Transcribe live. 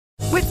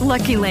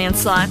Lucky Land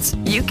Slots,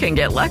 you can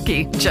get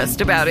lucky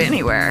just about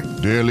anywhere.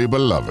 Dearly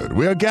beloved,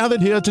 we are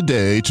gathered here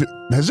today to...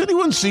 Has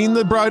anyone seen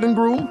the bride and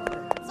groom?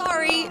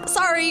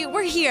 Sorry,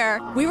 we're here.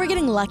 We were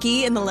getting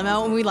lucky in the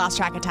limo and we lost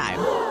track of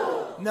time.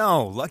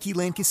 No, Lucky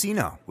Land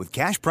Casino, with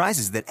cash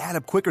prizes that add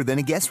up quicker than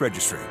a guest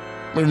registry.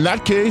 In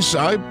that case,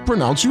 I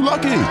pronounce you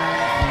lucky.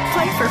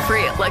 Play for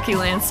free at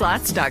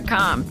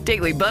LuckyLandSlots.com.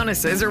 Daily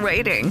bonuses are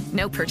waiting.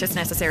 No purchase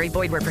necessary.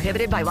 Void where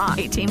prohibited by law.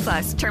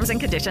 18+. Terms and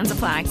conditions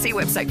apply. See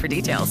website for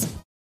details.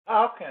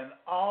 How can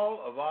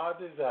all of our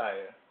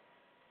desire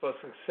for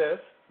success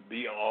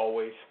be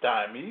always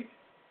stymied?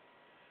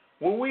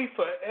 Will we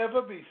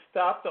forever be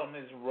stopped on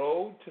this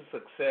road to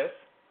success?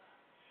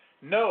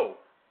 No,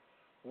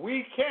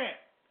 we can't,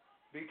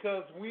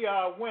 because we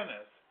are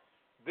winners.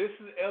 This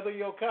is Elder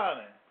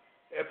Yochanan,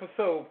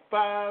 episode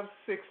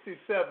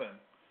 567,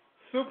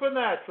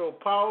 Supernatural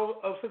Power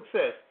of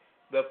Success,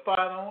 the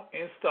final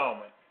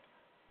installment.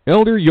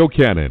 Elder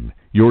Yochanan,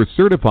 your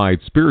certified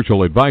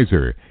spiritual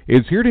advisor,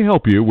 is here to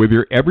help you with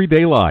your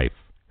everyday life.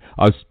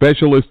 A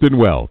specialist in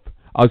wealth,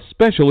 a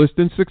specialist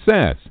in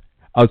success,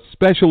 a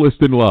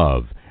specialist in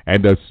love,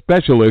 and a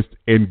specialist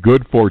in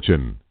good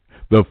fortune.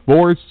 The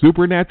 4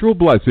 supernatural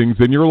blessings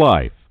in your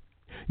life.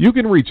 You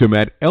can reach him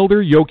at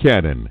Elder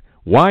Yochanan,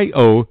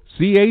 Yochanan,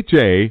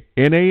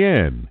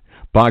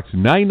 Box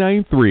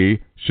 993,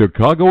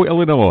 Chicago,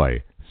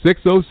 Illinois,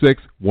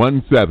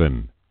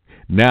 60617.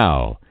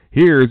 Now,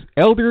 here's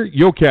Elder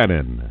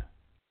Yochanan.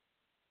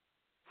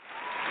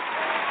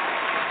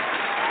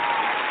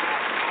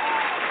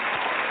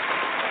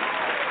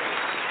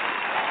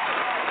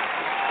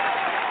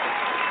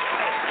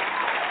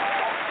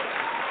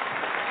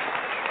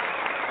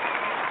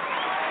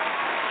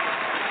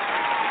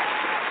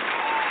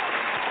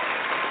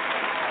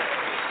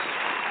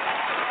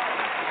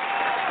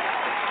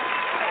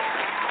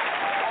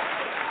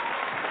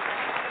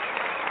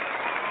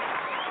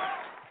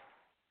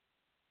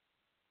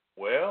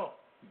 Well,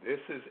 this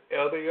is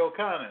Elder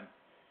Yochanan,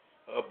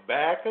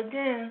 back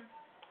again.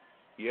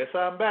 Yes,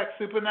 I'm back.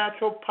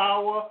 Supernatural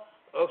Power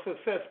of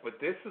Success, but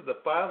this is the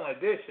final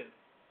edition.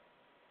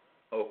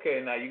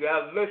 Okay, now you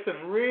got to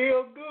listen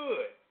real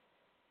good,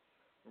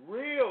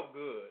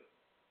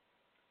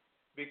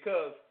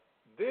 because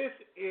this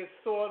is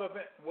sort of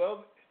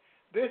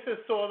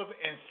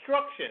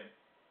instruction,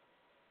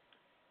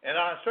 and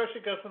our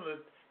instruction comes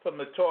from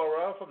the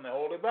Torah, from the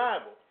Holy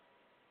Bible.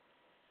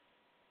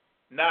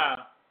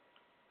 Now,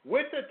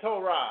 with the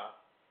Torah,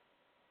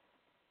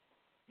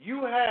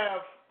 you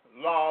have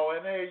law,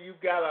 and there you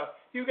got a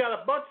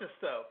bunch of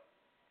stuff,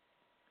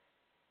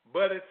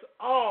 but it's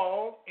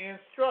all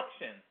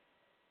instruction.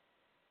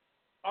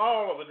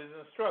 All of it is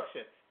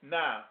instruction.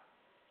 Now,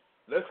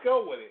 let's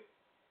go with it.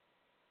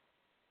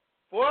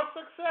 For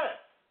success,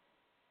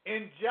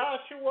 in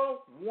Joshua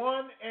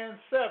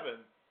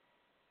 1:7,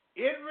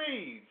 it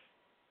reads,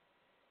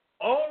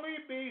 "Only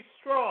be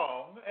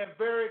strong and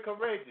very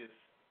courageous.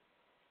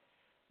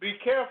 Be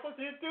careful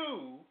to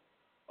do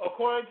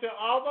according to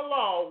all the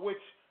law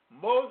which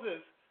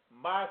Moses,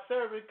 my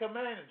servant,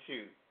 commanded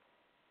you.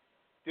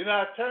 Do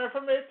not turn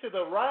from it to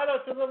the right or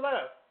to the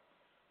left,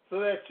 so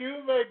that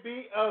you may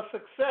be a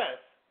success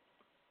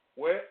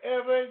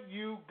wherever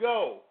you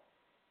go.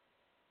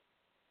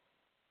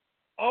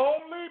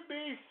 Only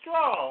be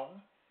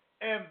strong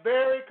and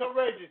very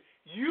courageous."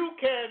 You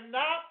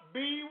cannot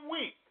be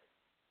weak.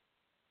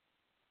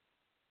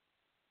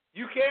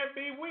 You can't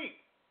be weak.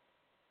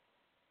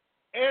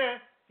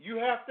 And you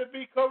have to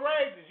be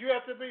courageous. You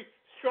have to be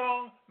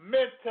strong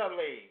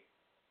mentally.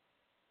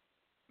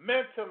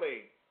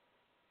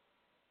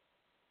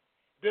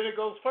 Then it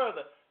goes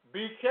further.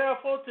 Be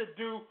careful to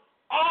do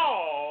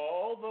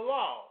all the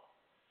law.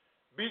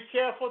 Be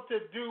careful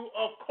to do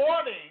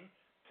according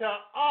to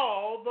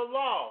all the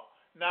law.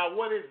 Now,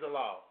 what is the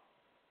law?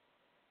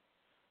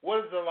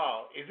 What is the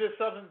law? Is it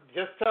something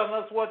just telling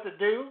us what to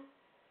do?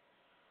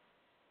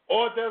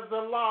 Or does the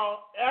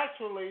law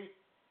actually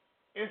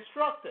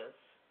instruct us?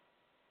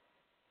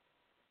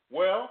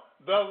 Well,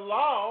 the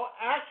law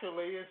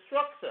actually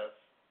instructs us.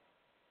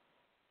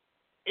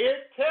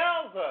 It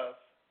tells us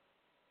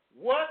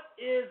what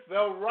is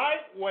the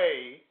right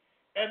way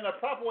and the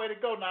proper way to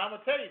go. Now, I'm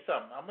going to tell you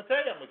something. I'm going to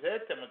tell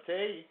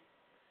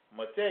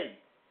you.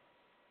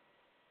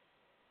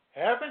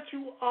 Haven't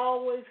you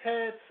always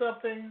had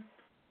something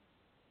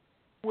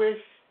you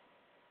wish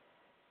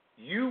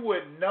you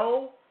would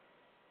know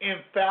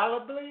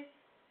infallibly?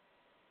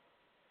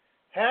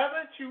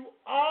 Haven't you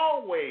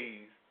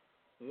always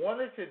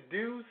wanted to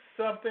do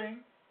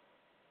something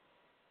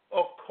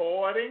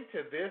according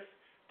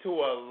to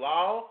a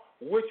law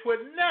which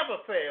would never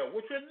fail,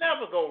 which would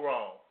never go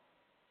wrong?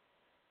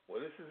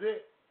 Well, this is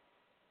it.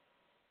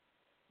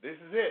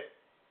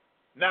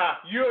 Now,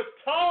 you're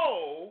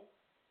told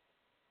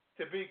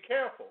to be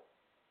careful.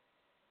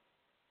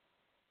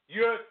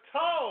 You're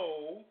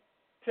told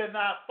to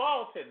not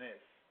fault in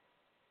this.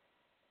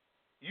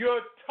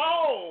 You're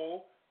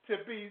told to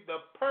be the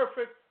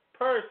perfect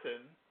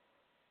person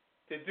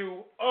to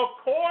do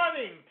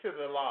according to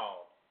the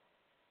law.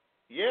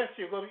 Yes,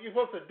 you're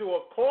supposed to do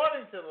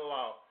according to the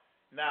law.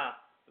 Now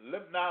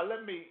let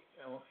me,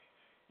 I'm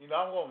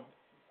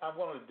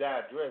going to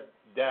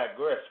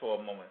digress for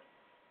a moment.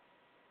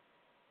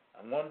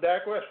 I'm going to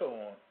digress for a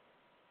moment.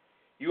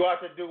 You are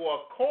to do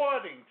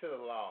according to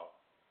the law.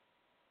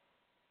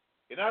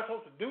 You're not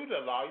supposed to do the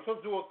law. You're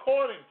supposed to do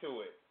according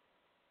to it.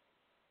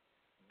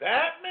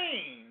 That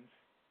means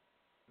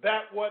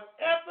that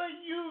whatever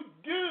you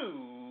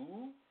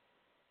do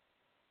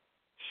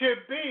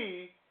should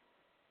be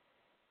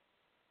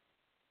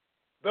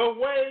the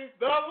way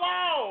the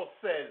law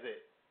says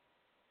it.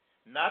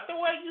 Not the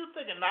way you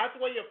think it, not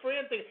the way your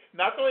friend thinks,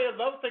 not the way your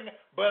lover thinks,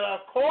 but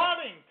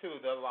according to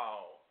the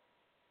law.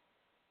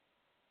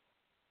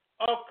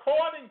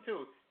 According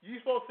to it. You're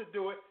supposed to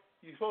do it.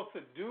 You're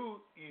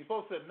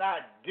supposed to not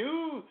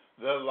do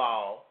the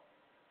law,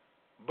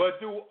 but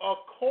do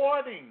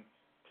according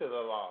to the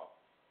law.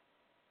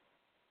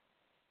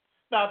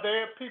 Now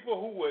there are people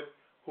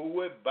who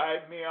would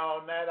bite me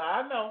on that.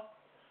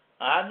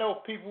 I know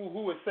people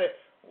who would say,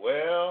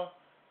 well,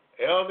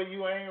 Elder,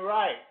 you ain't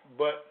right,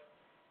 but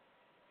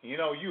you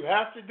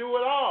have to do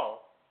it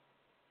all.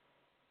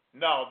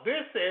 No,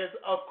 this is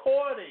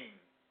according.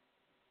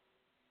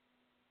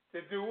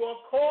 To do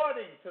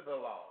according to the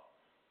law.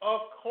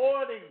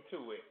 According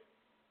to it.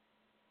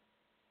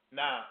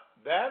 Now,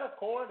 that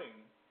according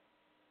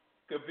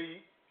could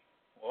be,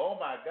 oh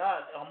my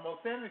God,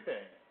 almost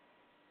anything.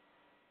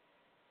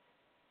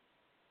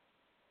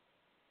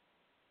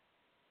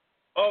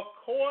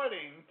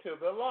 According to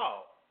the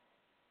law.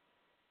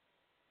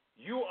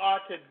 You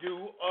are to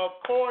do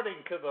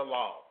according to the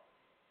law.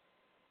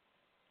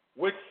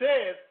 Which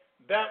says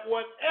that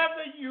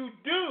whatever you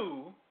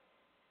do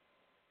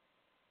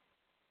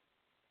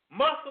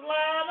must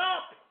line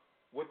up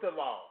with the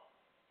law.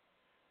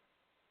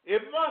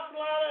 It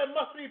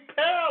must be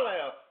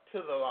parallel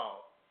to the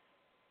law.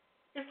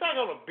 It's not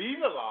going to be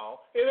the law.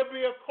 It'll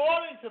be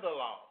according to the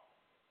law.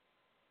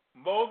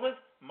 Moses,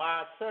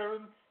 my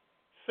servant,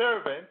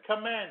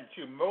 commanded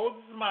you.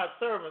 Moses, my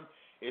servant,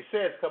 it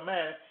says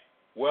command.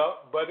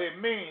 Well, but it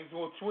means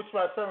which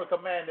my servant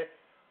commanded,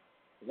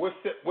 which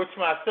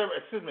my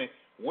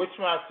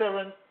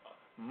servant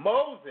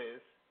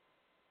Moses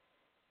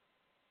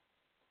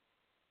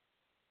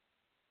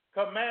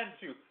commanded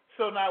you.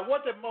 So now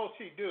what did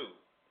Moshe do?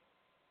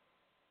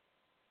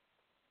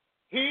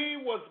 He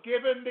was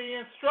given the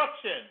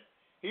instruction.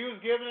 He was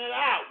giving it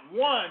out.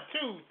 1,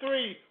 2,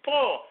 3,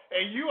 4.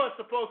 And you are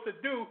supposed to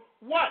do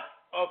what?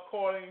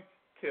 According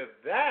to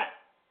that.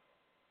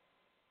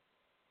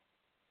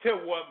 To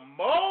what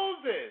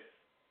Moses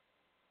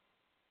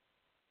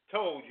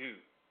told you.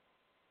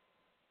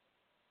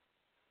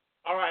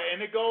 All right,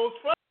 and it goes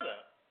further.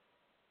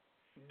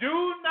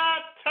 Do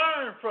not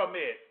turn from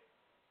it.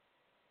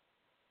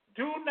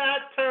 Do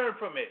not turn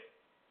from it.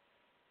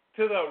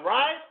 To the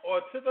right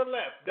or to the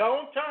left.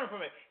 Don't turn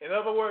from it. In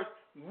other words,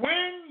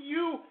 when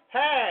you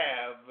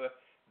have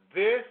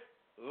this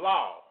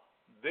law,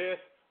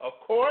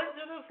 according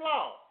to this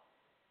law,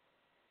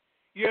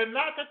 you're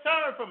not to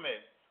turn from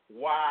it.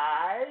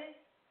 Why?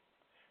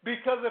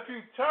 Because if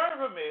you turn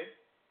from it,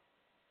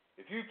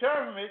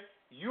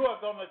 you are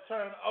going to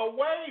turn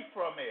away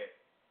from it.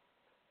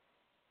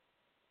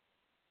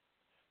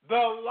 The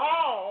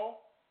law,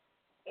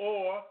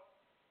 or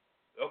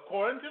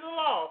according to the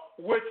law,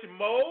 which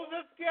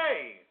Moses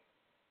gave.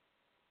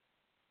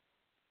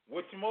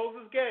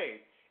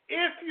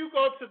 If you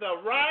go to the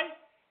right,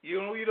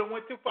 you don't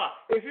went too far.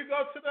 If you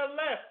go to the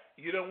left,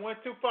 you don't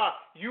went too far.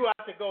 You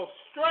have to go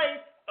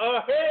straight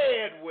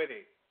ahead with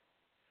it.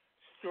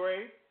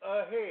 Straight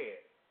ahead.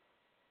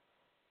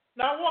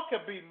 Now, what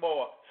could be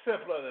more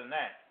simpler than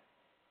that?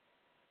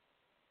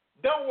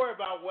 Don't worry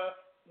about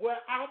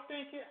I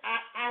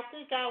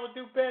think I would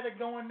do better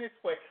going this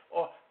way,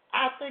 or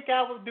I think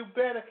I would do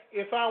better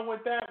if I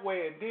went that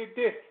way and did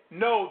this.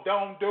 No,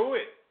 don't do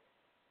it.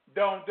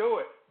 Don't do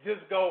it.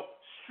 Just go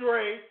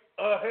straight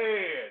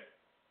ahead.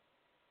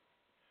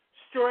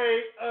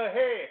 Straight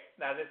ahead.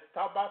 Now, let's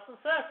talk about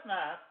success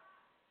now.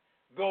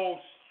 Go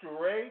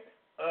straight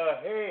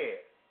ahead.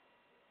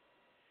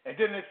 And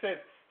then it says,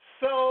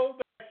 so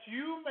that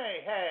you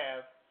may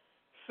have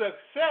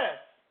success.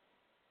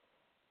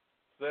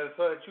 So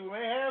that you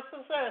may have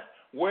success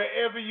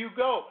wherever you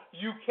go.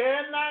 You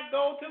cannot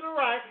go to the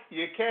right.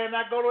 You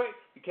cannot go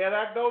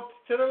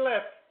to the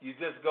left. You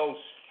just go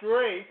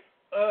straight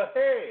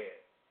ahead.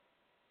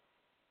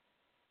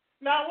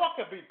 Now, what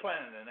can be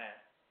plainer than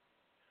that?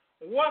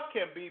 What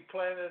can be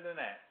plainer than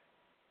that?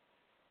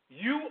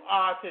 You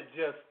are to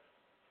just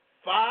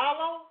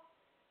follow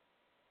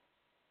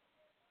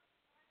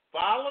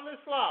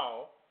this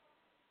law,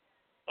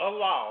 a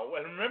law,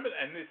 and remember,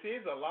 and this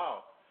is a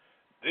law.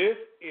 This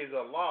is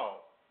a law.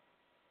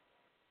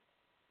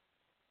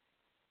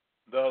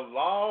 The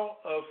law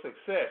of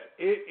success.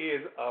 It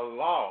is a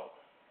law.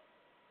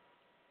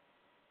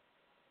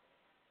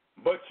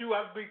 But you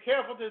have to be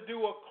careful to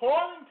do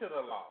according to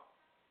the law.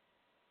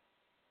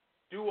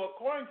 Do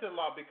according to the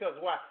law, because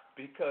why?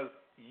 Because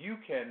you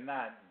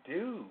cannot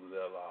do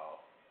the law.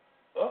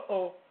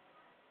 Uh-oh.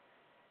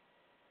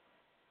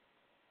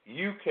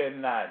 You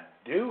cannot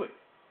do it.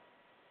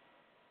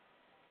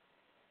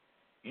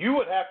 You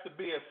would have to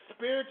be a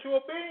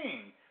spiritual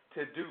being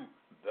to do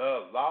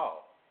the law.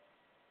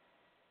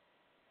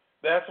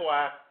 That's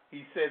why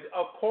he says,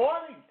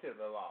 according to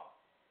the law.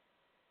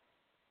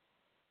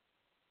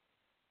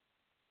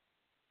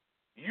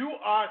 You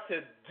are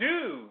to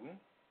do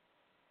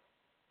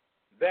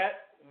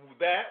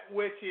that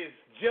which is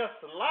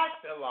just like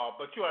the law,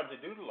 but you are to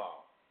do the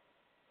law.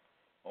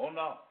 Oh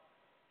no.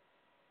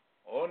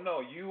 Oh no,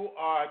 you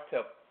are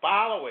to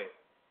follow it.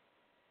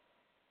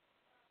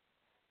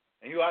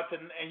 And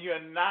you're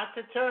not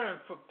to turn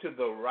to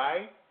the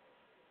right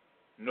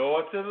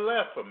nor to the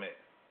left from it.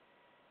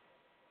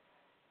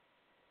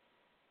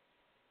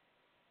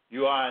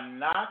 You are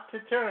not to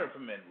turn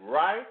from it,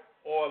 right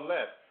or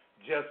left.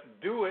 Just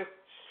do it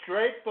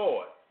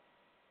straightforward.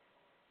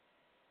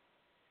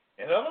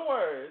 In other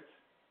words,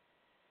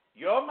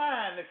 your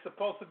mind is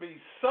supposed to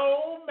be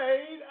so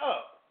made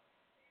up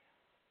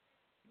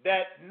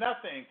that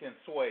nothing can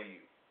sway you,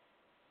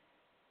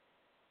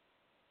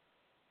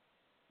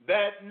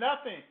 that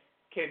nothing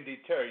can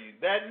deter you,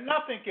 that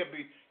nothing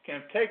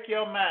can take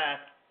your mind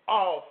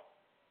off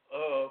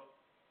of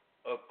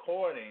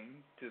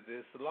according to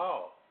this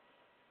law.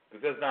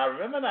 Because now,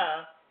 remember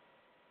now,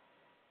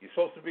 you're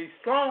supposed to be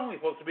strong, you're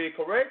supposed to be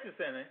courageous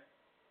in it.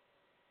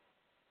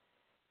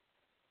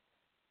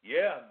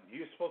 Yeah,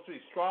 you're supposed to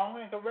be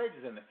strong and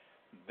courageous in it.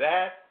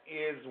 That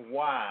is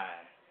why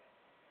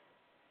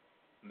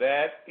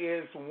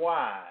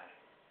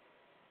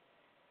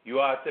you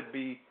are to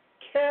be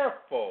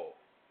careful.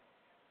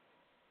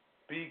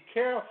 Be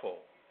careful.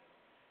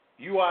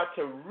 You are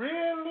to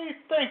really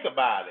think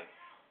about it.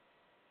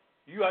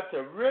 You are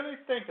to really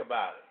think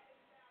about it.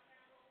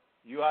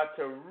 You are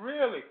to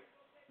really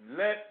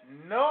let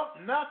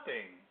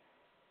nothing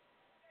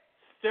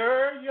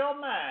stir your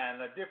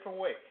mind a different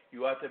way.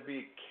 You are to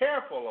be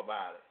careful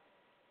about it.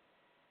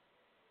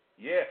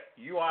 Yeah,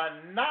 you are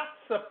not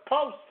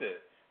supposed to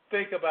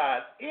think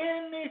about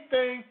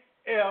anything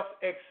else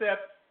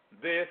except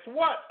this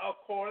what?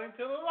 According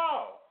to the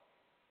law.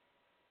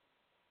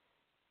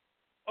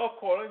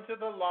 According to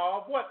the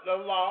law of what? The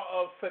law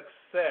of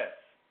success.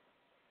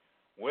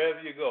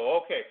 Wherever you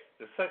go. Okay,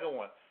 the second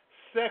one.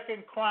 2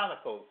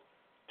 Chronicles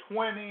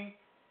 20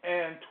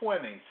 and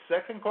 20.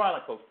 2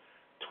 Chronicles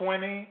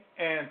 20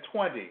 and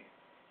 20.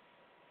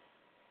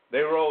 They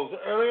rose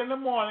early in the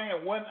morning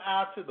and went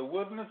out to the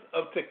wilderness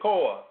of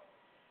Tekoa.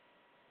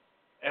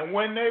 And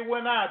when they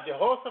went out,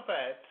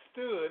 Jehoshaphat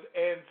stood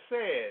and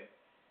said,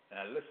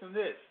 now listen to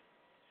this.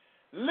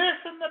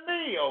 Listen to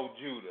me, O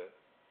Judah,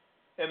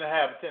 and the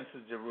inhabitants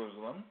of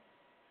Jerusalem.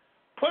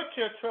 Put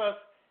your trust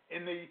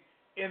in the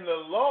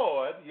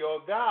Lord your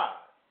God,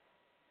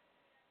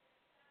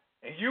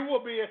 and you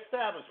will be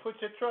established.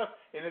 Put your trust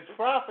in his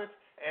prophets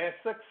and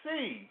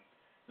succeed.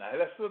 Now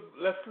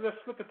let's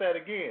look at that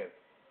again.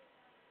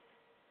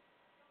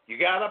 You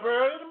got up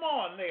early in the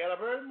morning. They got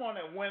up early in the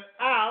morning and went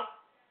out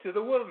to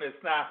the wilderness.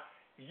 Now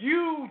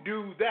you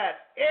do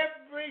that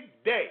every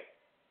day.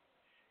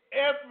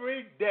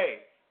 Every day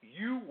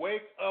you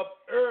wake up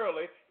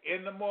early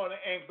in the morning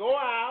and go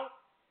out.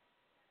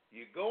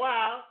 You go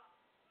out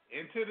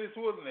into this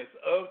wilderness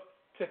of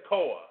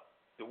Tekoa,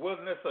 the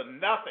wilderness of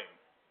nothing.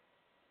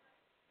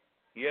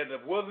 Yeah, the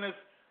wilderness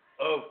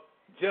of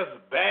just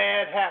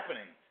bad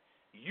happenings.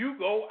 You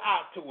go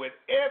out to it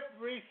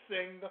every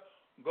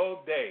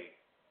single day.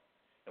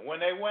 And when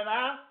they went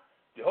out,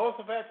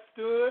 Jehoshaphat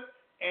stood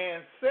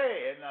and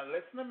said, now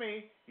listen to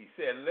me. He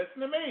said,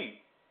 listen to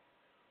me,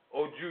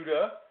 O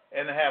Judah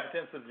and the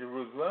inhabitants of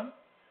Jerusalem.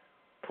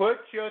 Put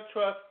your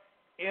trust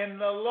in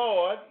the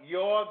Lord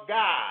your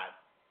God.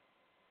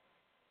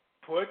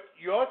 Put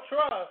your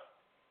trust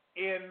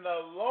in the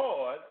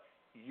Lord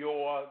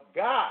your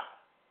God.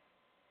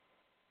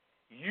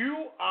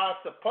 You are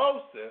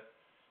supposed to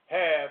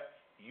have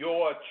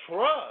your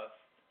trust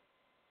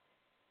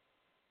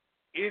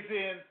is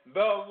in the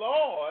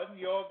Lord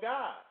your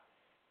God.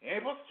 You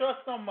ain't supposed to trust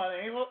no money.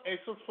 Ain't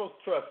supposed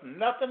to trust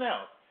nothing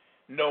else.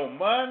 No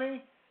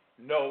money,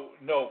 no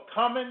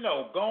coming,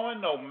 no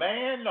going, no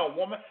man, no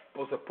woman.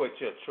 You're supposed to put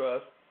your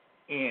trust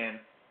in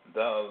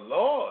the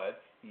Lord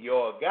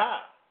your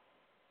God.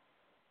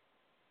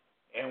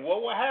 And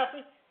what will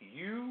happen?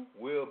 You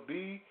will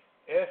be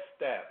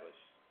established.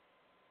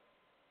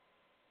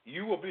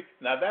 You will be.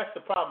 Now that's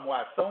the problem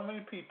why so many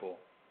people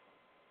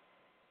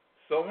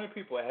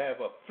have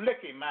a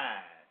flicky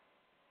mind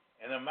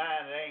and a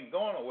mind that ain't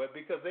going nowhere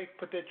because they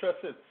put their trust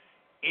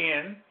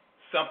in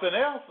something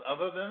else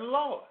other than the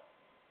Lord.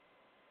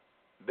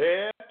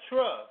 Their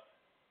trust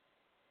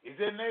is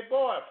in their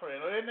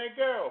boyfriend or in their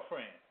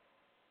girlfriend.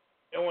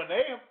 And when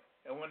they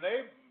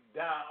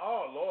down,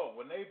 oh Lord,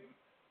 when they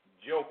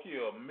joke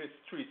you or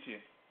mistreat you,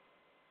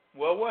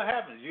 well, what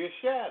happens? You're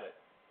shattered.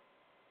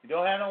 You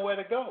don't have nowhere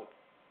to go.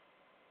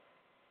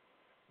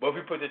 But if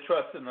you put your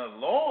trust in the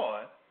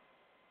Lord,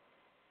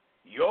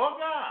 your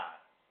God,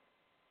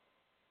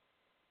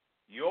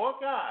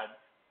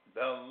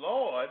 the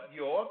Lord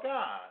your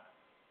God,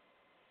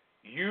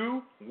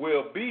 you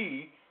will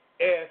be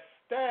established.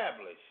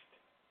 established.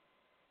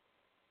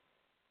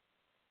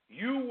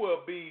 You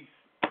will be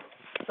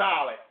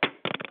solid.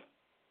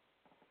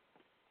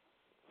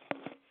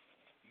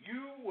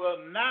 You will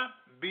not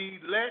be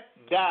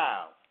let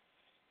down.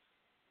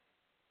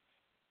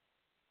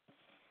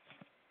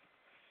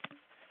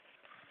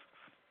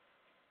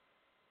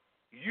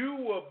 You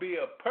will be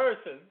a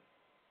person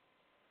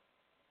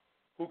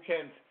who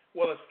can,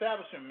 well,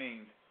 establishment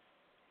means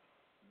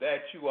that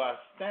you are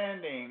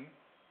standing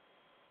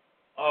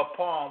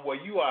upon,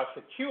 where you are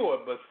secure,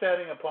 but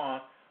standing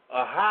upon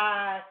a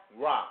high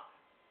rock.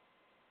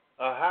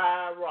 A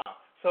high rock.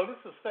 So this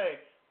is saying,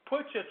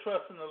 put your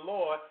trust in the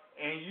Lord,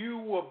 and you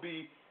will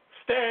be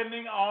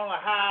standing on a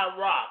high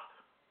rock.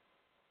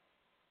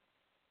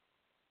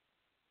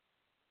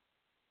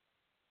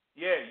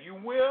 Yeah, you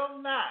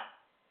will not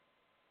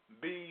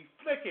be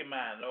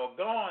flicky-minded or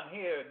going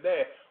here and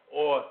there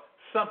or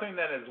something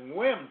that is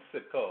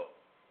whimsical.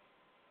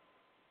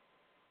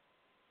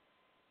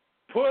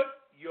 Put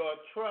your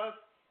trust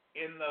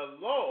in the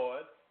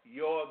Lord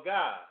your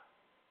God.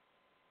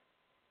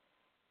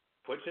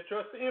 Put your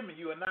trust in Him and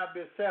you will not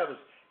be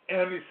established.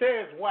 And He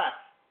says why?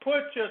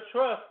 Put your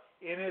trust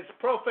in His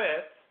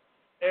prophets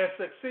and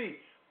succeed.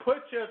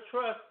 Put your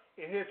trust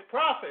in His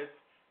prophets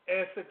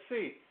and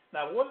succeed.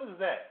 Now what is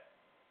that?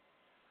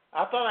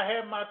 I thought I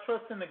had my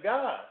trust in the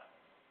God.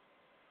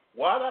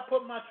 Why did I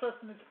put my trust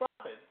in His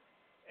prophets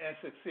and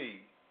succeed?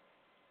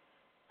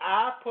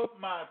 I put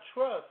my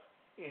trust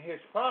in His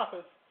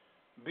prophets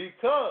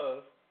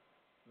because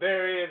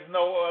there is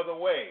no other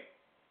way.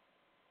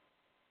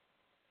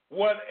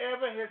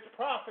 Whatever His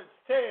prophets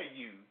tell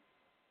you,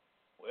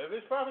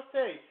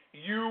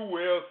 you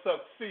will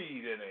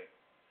succeed in it.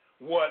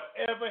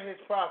 Whatever His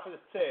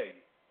prophets tell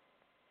you,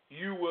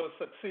 you will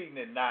succeed in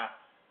it.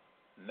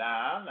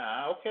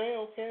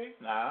 Okay.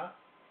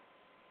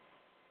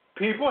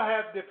 People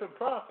have different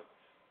prophets.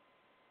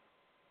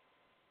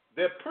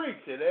 Their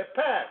preacher, their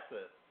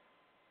pastor,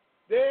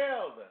 their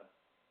elder.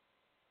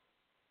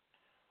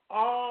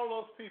 All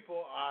those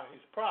people are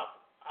His prophets.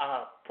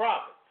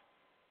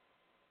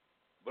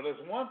 But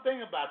there's one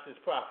thing about this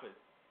prophet.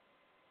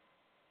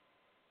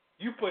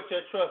 You put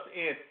your trust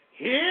in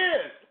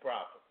His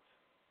prophets.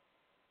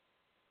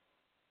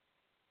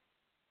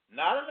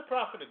 Not in the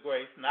prophet of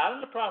grace, not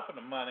in the prophet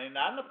of money,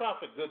 not in the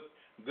prophet of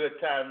good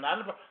time,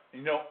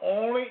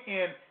 only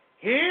in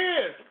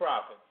His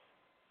prophets.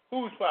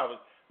 Whose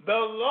prophets? The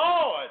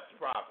Lord's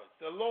prophets.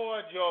 The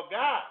Lord your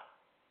God.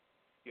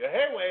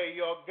 Yahweh,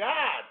 your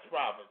God's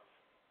prophets.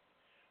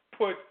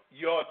 Put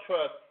your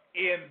trust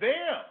in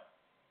them.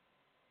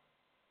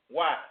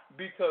 Why?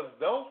 Because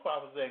those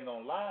prophets ain't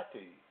going to lie to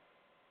you.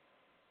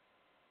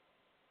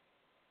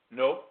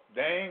 Nope,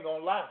 they ain't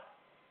going to lie.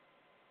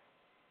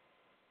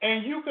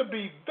 And you could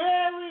be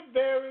very,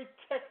 very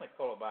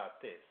technical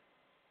about this.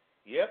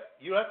 Yep,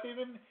 you have to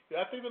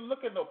even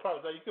look at no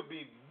prophets. You could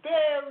be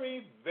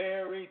very,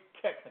 very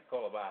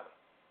technical about it.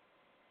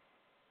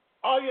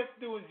 All you have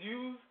to do is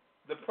use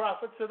the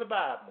prophets of the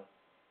Bible.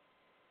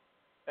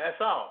 That's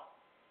all.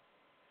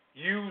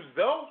 Use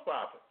those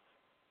prophets.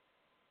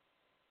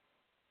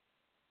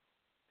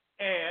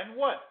 And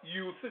what?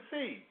 You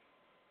succeed.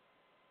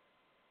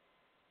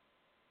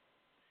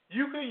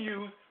 You can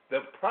use the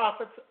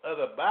prophets of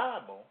the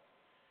Bible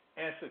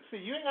and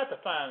succeed. You ain't got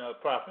to find another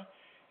prophet.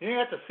 You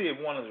ain't got to see if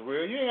one is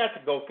real. You ain't got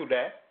to go through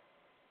that.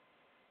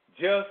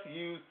 Just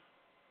use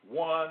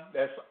one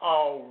that's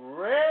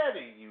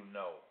already you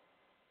know.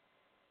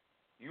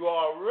 You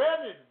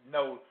already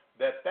know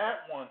that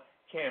one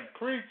can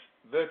preach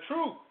the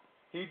truth.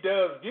 He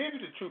does give you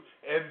the truth.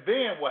 And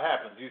then what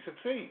happens? You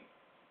succeed.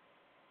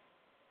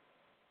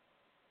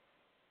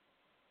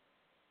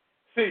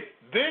 See,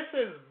 this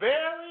is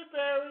very,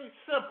 very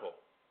simple.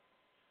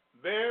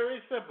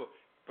 Very simple.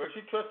 First,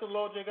 you trust the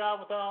Lord your God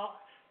with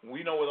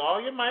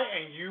all your might,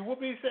 and you will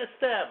be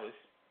established.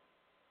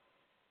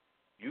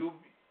 You'll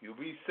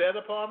be set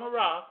upon a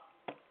rock,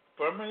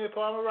 firmly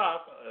upon a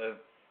rock.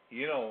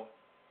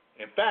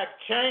 In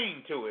fact,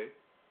 chained to it.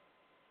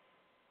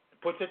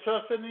 Put your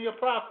trust in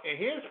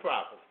His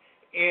prophets,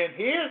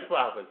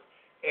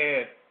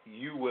 and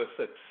you will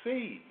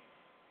succeed.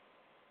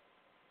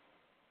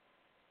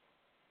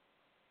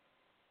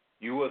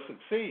 You will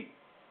succeed.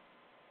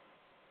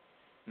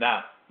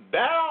 Now,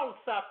 that'll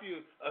stop you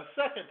a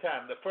second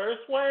time. The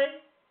first way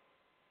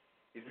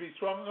is be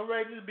strong and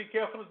courageous, be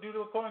careful to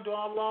do according to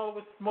all law,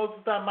 which most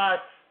of the time my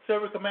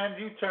servant commanded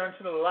you, turn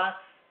to the left,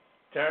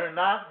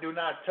 do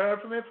not turn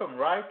from it from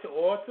right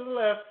or to the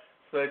left,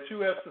 so that you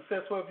have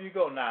success wherever you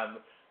go. Now,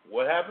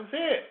 what happens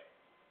here?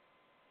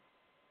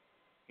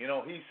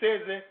 He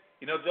says it,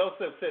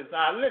 Joseph says,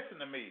 now listen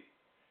to me,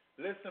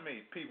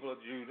 people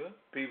of Judah,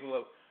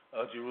 people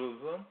of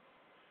Jerusalem.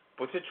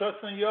 Put your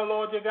trust in your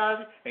Lord your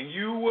God, and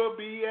you will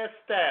be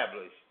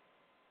established.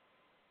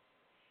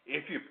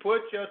 If you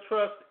put your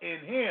trust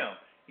in Him,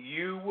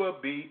 you will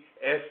be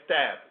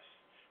established.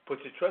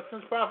 Put your trust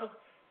in His prophets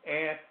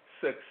and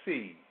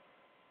succeed.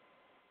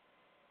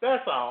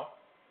 That's all.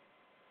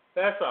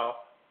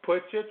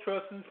 Put your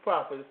trust in His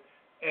prophets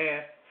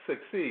and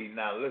succeed.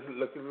 Now, look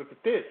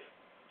at this.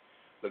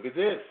 Look at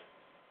this.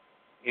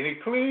 In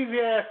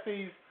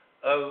Ecclesiastes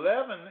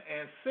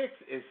 11:6,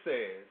 it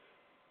says,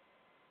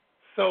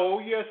 sow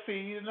your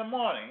seed in the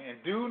morning,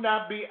 and do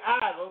not be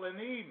idle in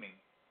the evening.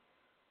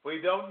 For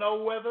you don't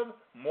know whether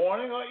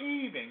morning or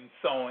evening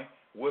sowing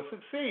will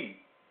succeed,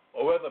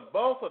 or whether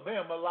both of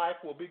them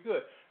alike will be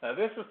good. Now,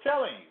 this is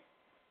telling you.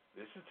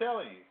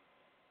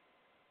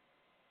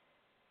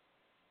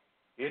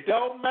 It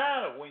don't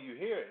matter when you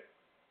hear it.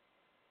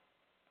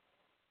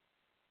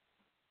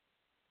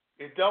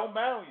 It don't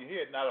matter when you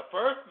hear it. Now,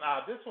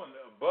 this one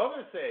above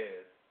it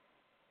says,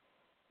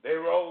 they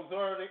rose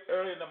early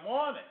in the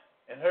morning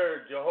and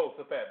heard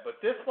Jehoshaphat.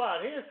 But this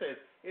part here says,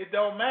 it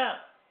don't matter.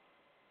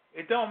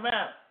 It don't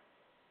matter.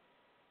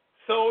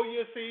 Sow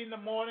your seed in the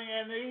morning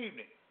and the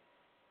evening.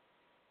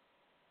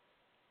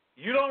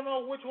 You don't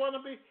know which one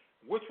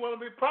will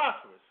be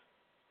prosperous,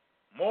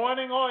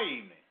 morning or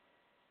evening.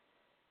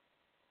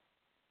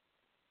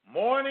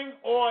 Morning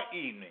or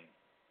evening.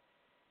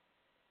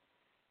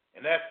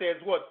 And that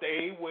says what?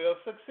 They will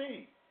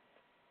succeed.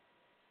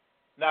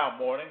 Now,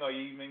 morning or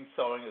evening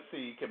sowing a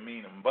seed can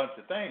mean a bunch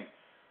of things.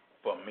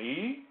 For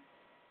me,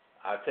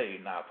 I tell you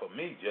now, for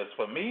me, just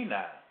for me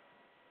now.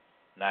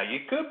 Now,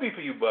 it could be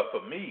for you, but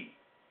for me,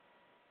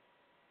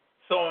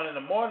 sowing in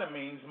the morning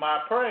means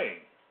my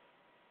praying.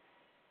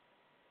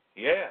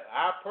 Yeah,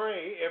 I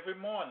pray every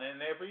morning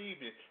and every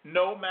evening,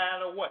 no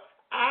matter what.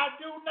 I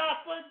do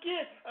not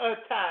forget a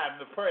time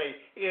to pray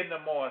in the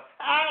morning.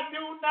 I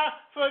do not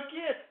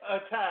forget a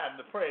time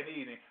to pray in the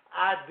evening.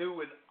 I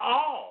do it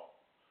all,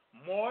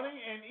 morning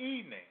and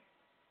evening.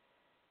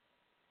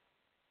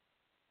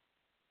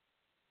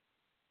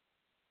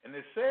 And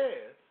it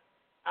says,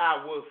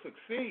 I will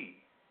succeed.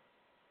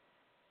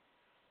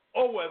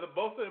 Or whether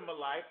both of them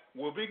alike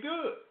will be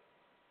good.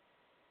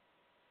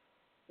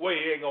 Well,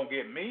 you ain't going to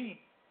get me.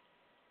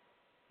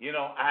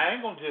 I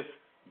ain't going to just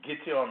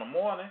get you on the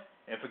morning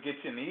and forget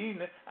you in the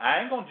evening.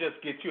 I ain't going to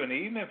just get you in the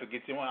evening and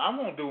forget you in the morning. I'm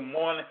going to do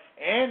morning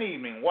and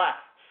evening. Why?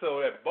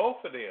 So that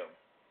both of them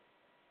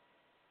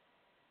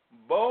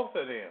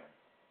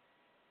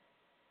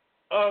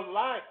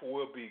alike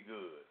will be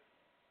good.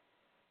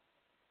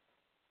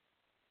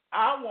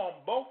 I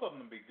want both of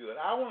them to be good.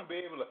 I want to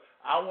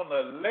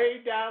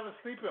lay down and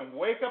sleep and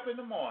wake up in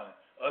the morning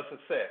a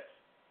success.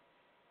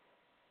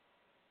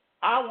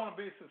 I want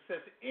to be a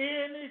success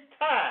any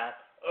time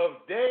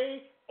of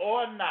day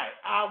or night.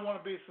 I want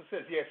to be a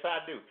success. Yes, I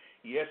do.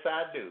 Yes,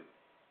 I do.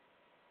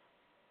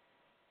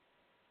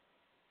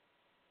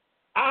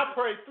 I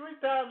pray 3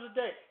 times a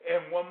day,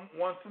 and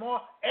once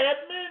more,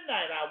 at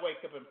midnight I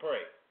wake up and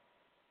pray.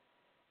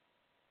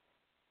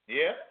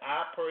 Yeah,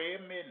 I pray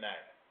at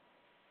midnight.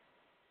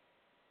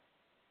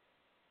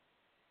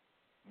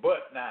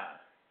 But now,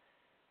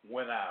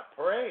 when I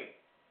pray,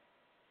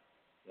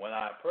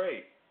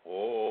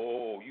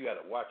 you got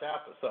to watch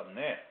out for something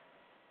there.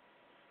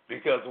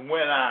 Because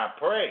when I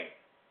pray,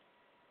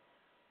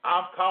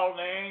 I'm calling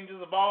the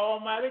angels of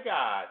Almighty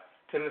God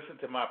to listen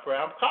to my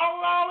prayer. I'm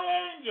calling all the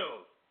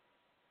angels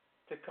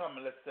to come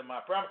and listen to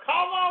my prayer. I'm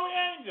calling all the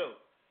angels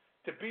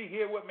to be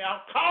here with me.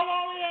 I'm calling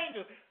all the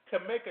angels to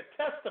make a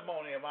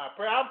testimony of my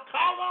prayer. I'm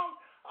calling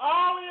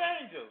all the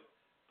angels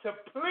to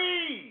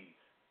please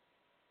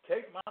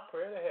take my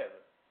prayer to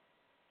heaven.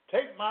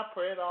 Take my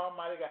prayer to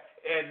Almighty God.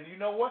 And you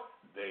know what?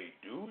 They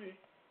do it.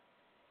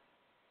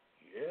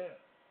 Yeah.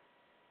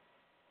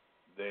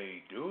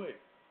 They do it.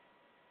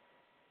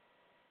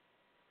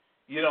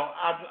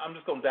 I'm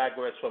just going to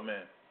digress for a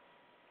minute.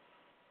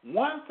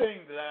 One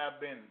thing that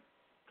I've been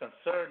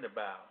concerned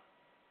about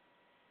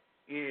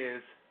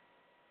is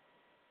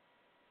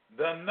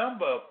the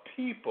number of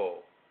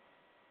people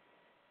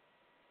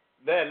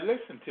that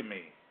listen to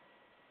me.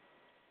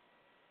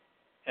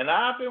 And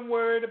I've been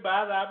worried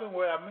about it. I've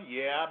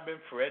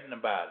been fretting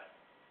about it.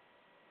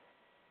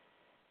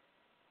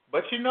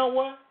 But you know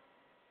what?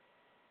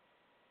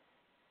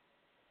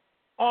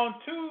 On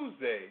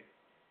Tuesday,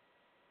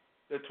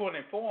 the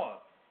 24th,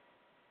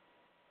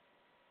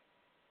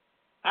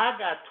 I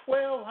got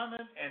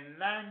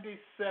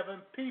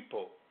 1,297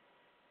 people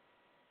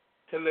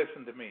to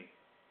listen to me.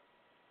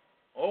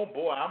 Oh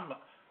boy, I'm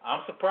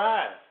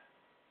surprised.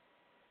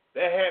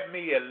 They had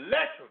me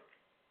electric.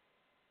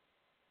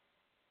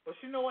 But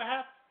you know what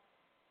happened?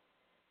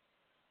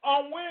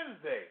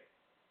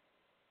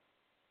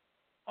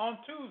 On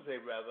Tuesday,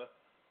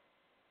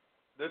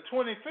 the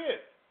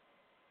 25th,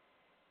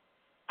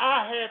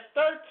 I had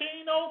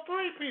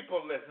 1,303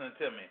 people listening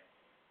to me.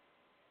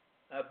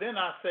 Now then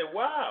I said,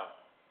 wow,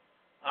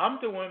 I'm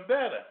doing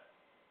better.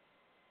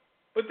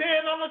 But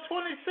then on the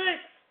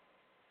 26th,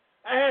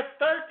 I had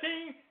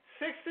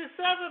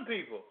 1,367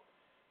 people.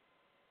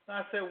 And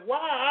I said, wow,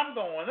 I'm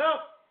going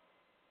up.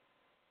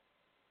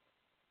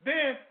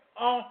 Then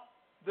on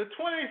the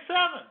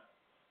 27th,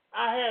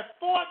 I had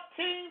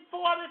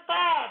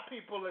 1,445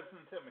 people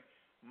listening to me.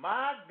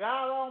 My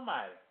God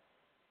Almighty,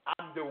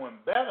 I'm doing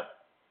better.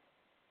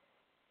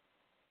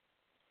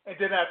 And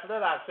then after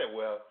that, I said,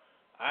 well,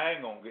 I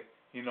ain't going to get,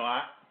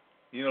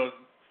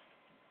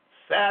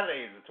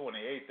 Saturday is the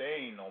 28th. There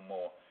ain't no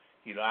more.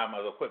 I might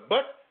as well quit.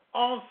 But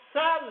on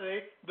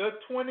Saturday, the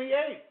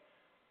 28th,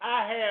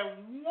 I had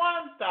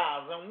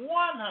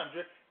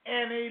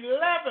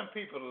 1,111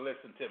 people to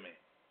listen to me.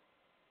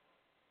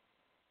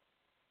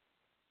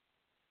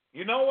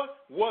 You know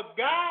what? What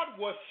God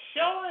was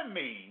showing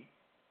me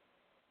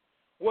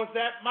was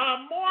that my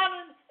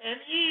morning and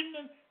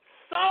evening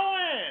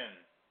sowing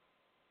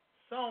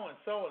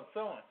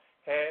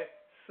had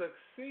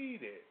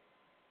succeeded.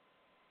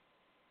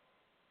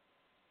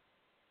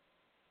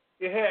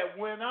 It had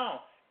went on.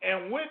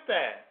 And with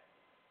that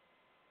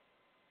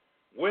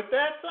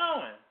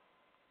sowing,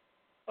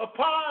 a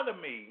part of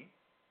me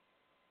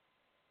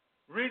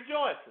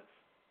rejoices.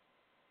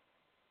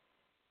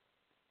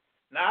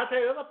 Now I'll tell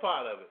you the other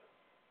part of it.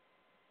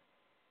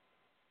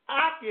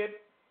 I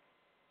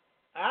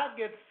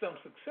get some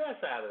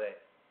success out of that.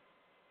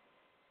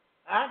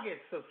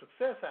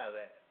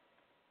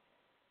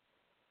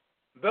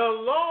 The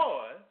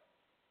Lord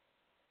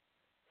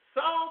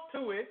saw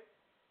to it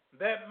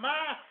that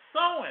my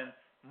sowing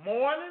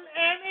morning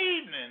and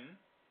evening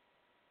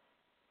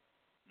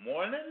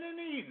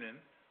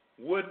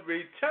would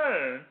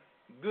return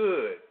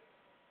good.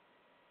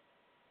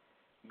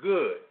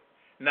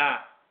 Now,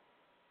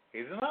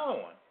 here's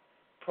another one.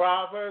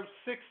 Proverbs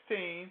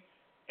 16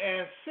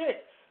 and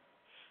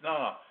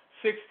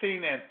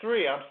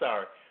 3. I'm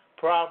sorry.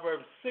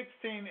 Proverbs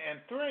 16 and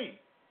 3.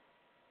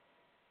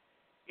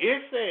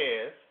 It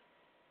says,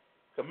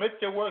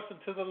 commit your works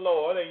unto the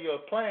Lord, and your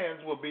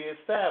plans will be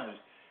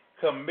established.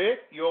 Commit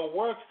your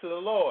works to the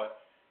Lord,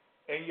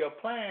 and your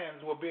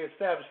plans will be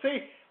established.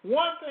 See,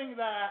 one thing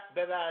that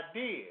I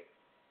did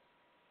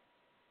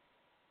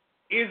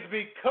is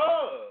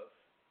because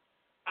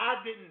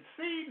I didn't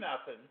see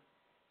nothing,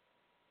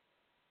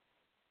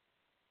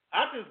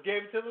 I just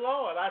gave it to the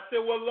Lord. I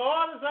said, well,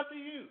 Lord, it's up to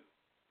you.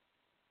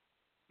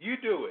 You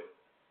do it.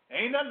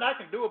 Ain't nothing I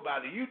can do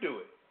about it. You do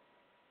it.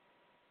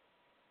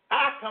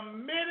 I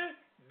committed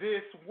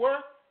this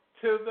work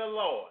to the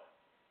Lord.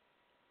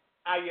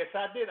 Yes,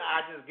 I did.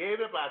 I just gave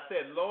it up. I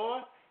said,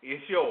 Lord,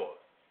 it's yours.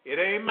 It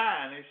ain't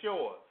mine. It's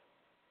yours.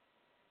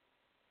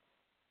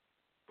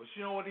 But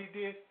you know what he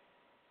did?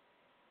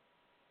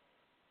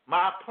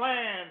 My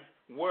plans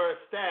were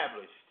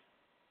established.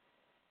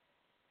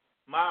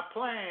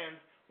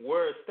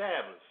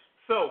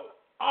 So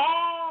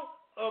all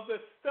of the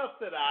stuff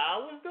that I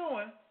was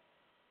doing,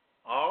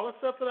 I was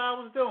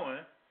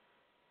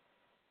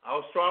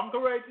strong and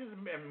courageous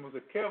and was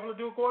careful to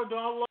do according to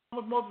all the law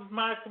of Moses,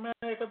 my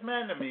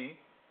commanded me.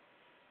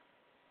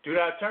 Do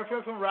not turn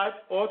from right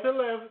or to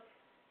left,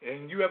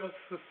 and you have a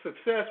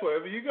success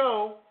wherever you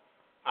go.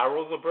 I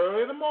rose up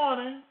early in the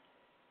morning,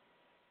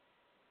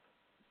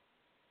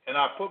 and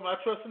I put my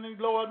trust in the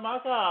Lord my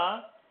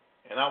God,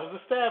 and I was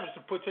established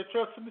to put your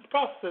trust in this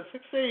process to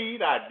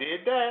succeed. I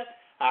did that.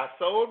 I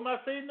sowed my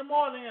seed in the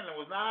morning, and it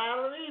was not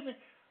out in the evening,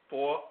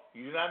 for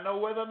you do not know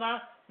whether or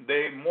not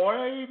the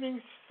morning or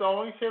evening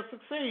sowing shall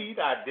succeed.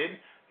 I didn't,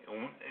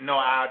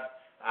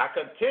 I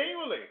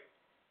continually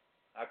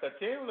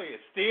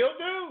still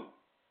do.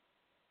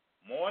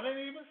 Morning,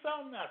 even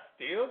sowing, I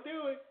still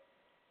do it.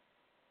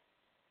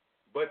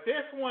 But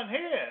this one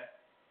here,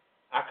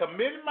 I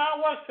committed my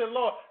works to the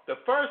Lord. The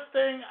first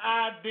thing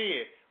I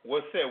did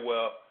was say,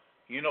 well,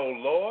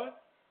 Lord,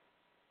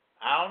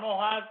 I don't know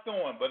how it's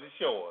going, but it's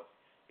yours.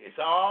 It's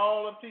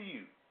all up to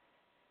you.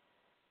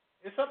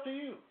 It's up to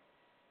you.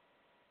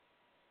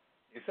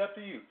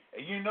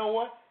 And you know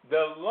what?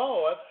 The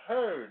Lord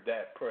heard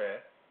that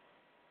prayer.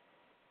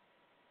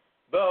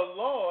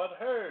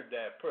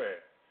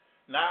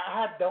 Now,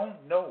 I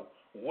don't know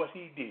what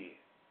he did.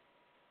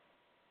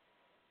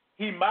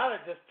 He might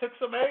have just took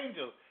some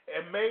angels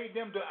and made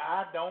them do,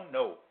 I don't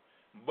know.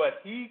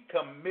 But he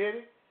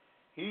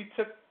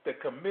took the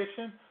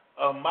commission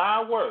of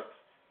my works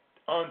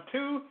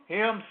unto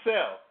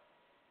himself.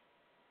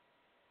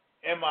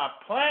 And my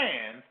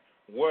plans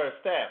were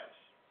established.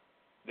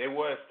 They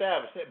were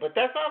established. But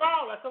that's not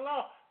all. That's a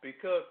law.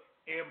 Because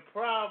in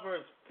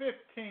Proverbs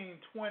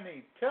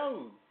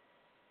 15:22,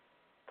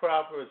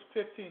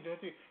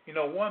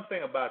 one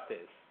thing about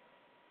this.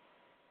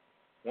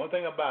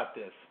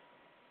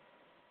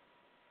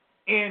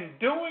 In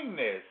doing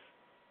this,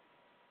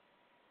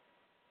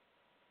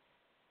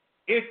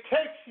 it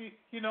takes you,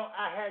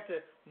 I had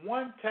to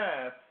one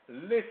time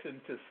listen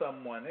to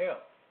someone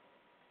else.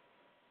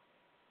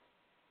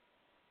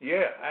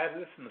 Yeah, I had to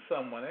listen to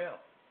someone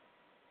else.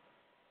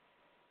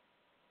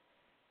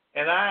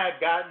 And I had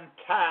gotten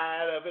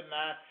tired of it, and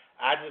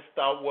I just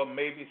thought, well,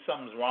 maybe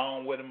something's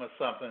wrong with him or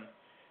something.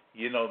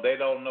 They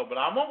don't know. But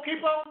I'm going to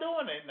keep on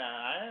doing it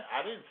now.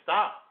 I didn't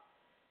stop.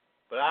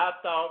 But I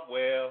thought,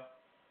 well,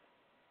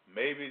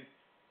 maybe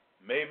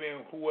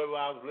whoever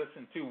I was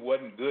listening to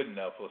wasn't good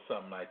enough or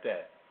something like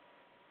that.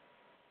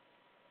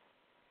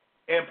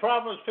 And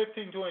Proverbs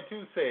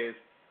 15:22 says,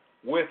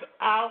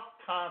 without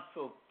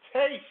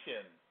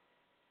consultation,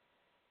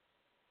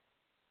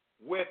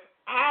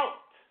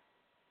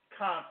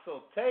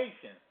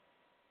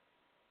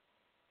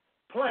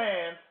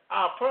 plans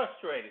are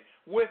frustrated.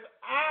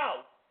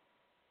 Without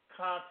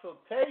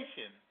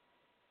consultation,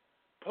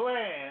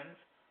 plans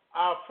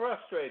are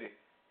frustrated.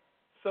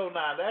 So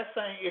now that's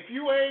saying if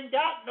you ain't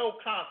got no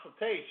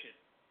consultation,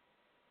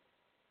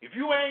 if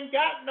you ain't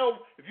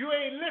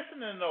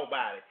listening to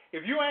nobody,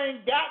 if you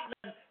ain't got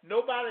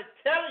nobody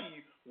telling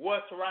you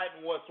what's right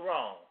and what's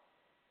wrong,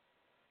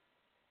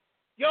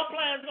 your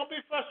plan's going to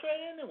be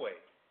frustrated anyway.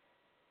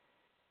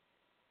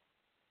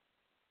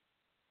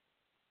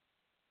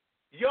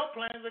 Your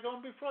plans are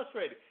going to be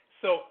frustrated.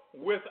 So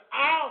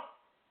without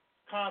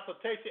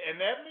consultation, and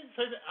that means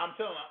I'm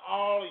telling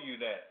all of you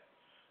that.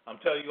 I'm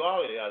telling you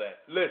all of y'all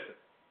that. Listen.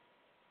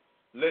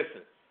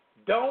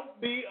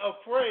 Don't be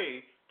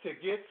afraid to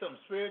get some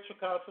spiritual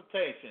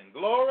consultation.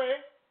 Glory.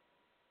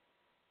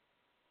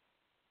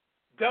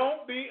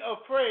 Don't be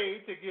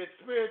afraid to get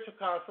spiritual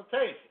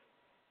consultation.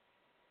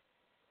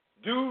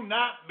 Do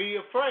not be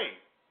afraid.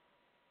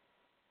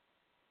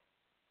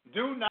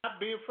 Do not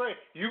be afraid.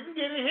 You can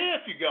get it here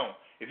if you're going.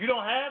 If you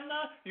don't have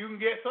none, you can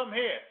get some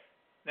here.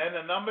 And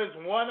the number is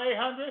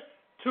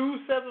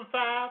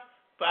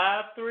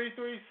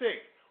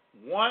 1-800-275-5336.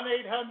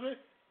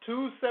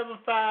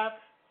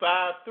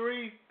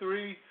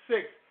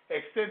 1-800-275-5336.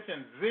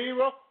 Extension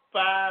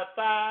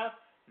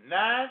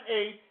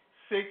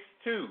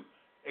 055-9862.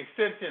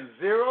 Extension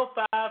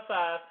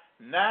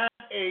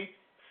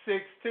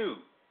 055-9862.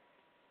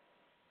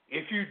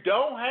 If you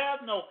don't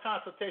have no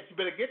consultation, you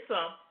better get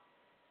some.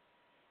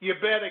 You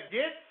better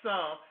get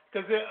some,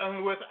 because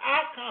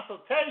without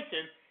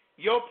consultation,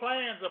 your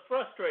plans are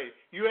frustrated.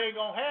 You ain't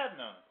going to have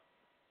none.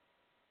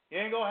 You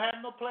ain't going to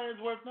have no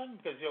plans worth nothing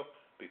because your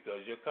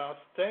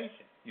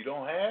consultation. You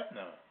don't have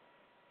none.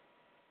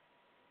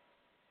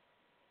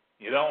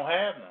 You don't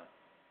have none.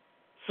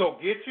 So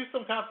get you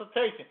some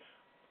consultation.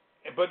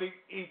 But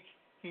he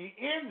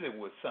ends it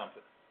with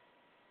something.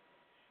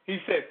 He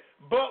says,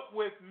 but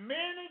with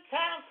many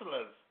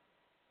counselors,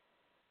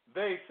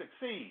 they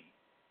succeed.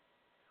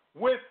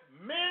 With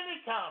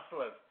many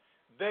counselors,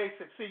 they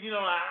succeed. You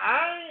know,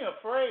 I ain't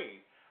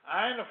afraid.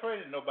 I ain't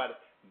afraid of nobody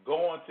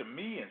going to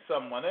me and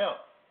someone else.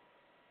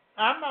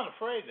 I'm not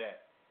afraid of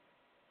that.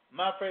 I'm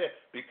not afraid of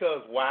that.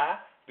 Because why?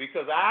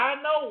 Because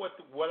I know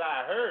what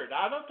I heard.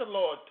 I know what the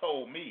Lord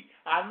told me.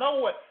 I know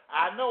what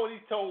He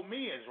told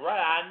me is right.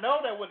 I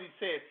know that what He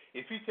said,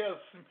 if He tells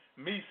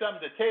me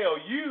something to tell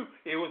you,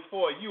 it was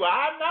for you.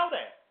 I know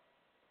that.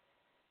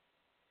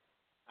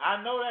 I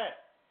know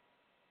that.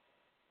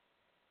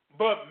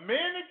 But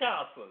many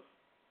counselors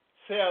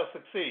shall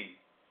succeed.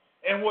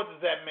 And what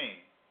does that mean?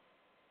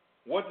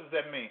 What does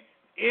that mean?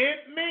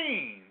 It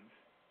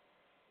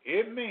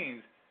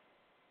means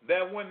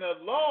that when the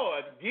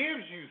Lord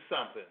gives you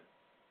something,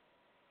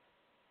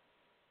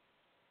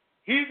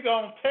 He's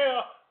going to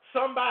tell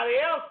somebody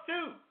else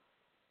too.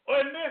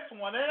 Or this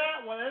one, and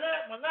that one, and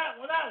that one, that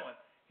one, that one.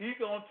 He's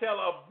going to tell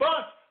a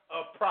bunch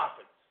of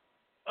prophets.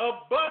 A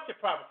bunch of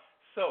prophets.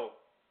 So,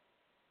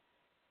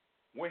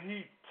 when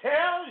He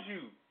tells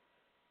you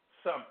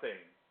something,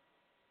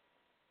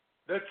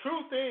 the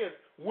truth is,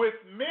 with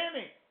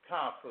many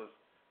counselors,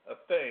 a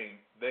thing,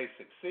 they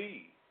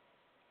succeed.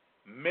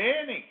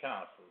 Many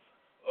counselors.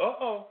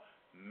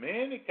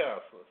 Many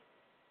counselors.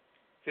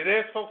 See,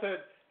 there's folks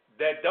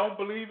that don't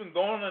believe in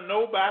going to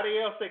nobody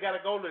else. They got to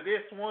go to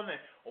this one,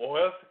 or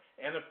else.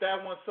 And if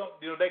that one's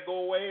something, they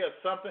go away or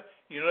something.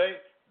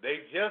 They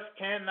just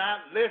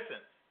cannot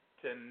listen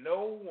to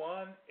no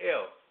one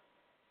else.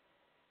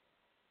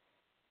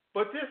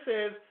 But this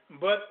says,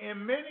 but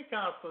in many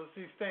counselors,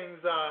 these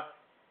things are,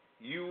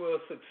 you will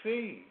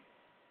succeed.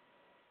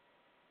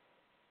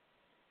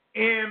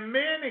 In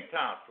many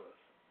counselors,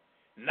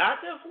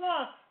 not just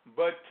one,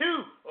 but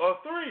 2 or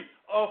 3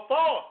 or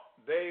 4,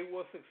 they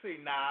will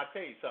succeed. Now, I'll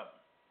tell you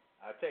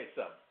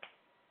something.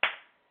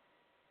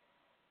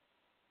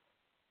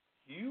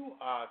 You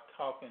are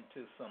talking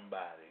to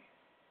somebody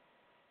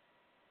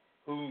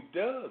who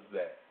does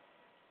that.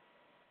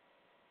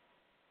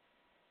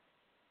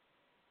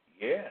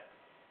 Yeah.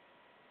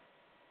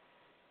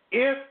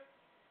 If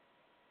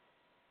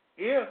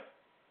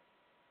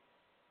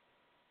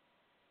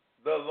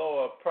the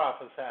Lord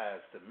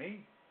prophesies to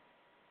me,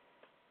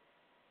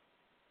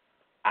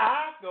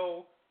 I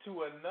go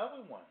to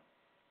another one.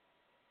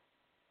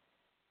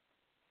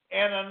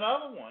 And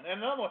another one,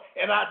 and another one.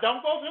 And I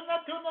don't go to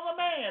another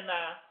man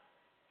now.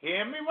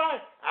 Hear me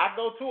right. I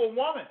go to a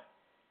woman.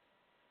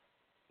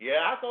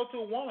 Yeah, I go to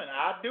a woman.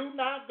 I do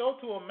not go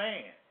to a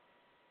man.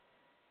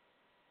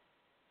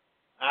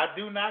 I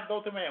do not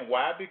go to a man.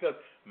 Why? Because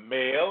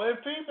male and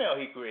female,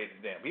 He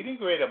created them. He didn't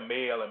create a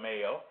male and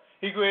male.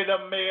 He created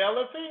a male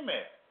and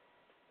female.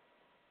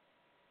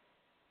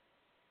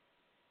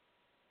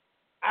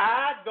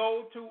 I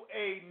go to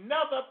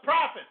another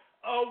prophet,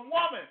 a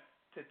woman,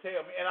 to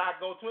tell me, and I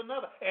go to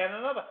another, and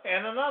another,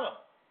 and another.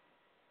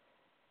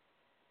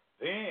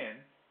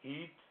 Then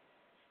He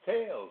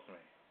tells me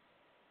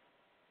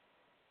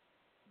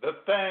the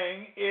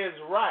thing is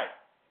right.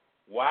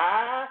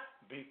 Why?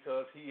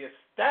 Because He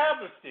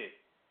established it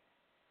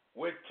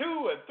with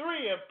 2 and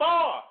 3 and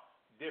 4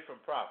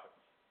 different prophets.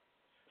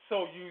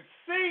 So you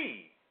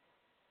see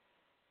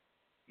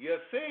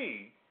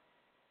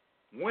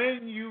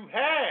when you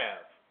have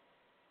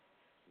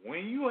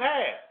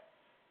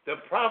the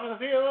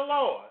prophecy of the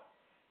Lord,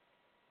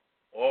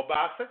 or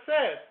by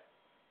success,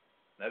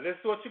 now this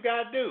is what you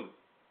got to do.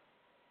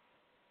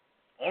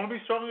 Only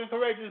be strong and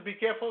courageous. Be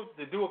careful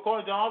to do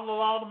according to all the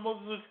law of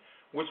Moses,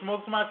 which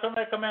Moses my son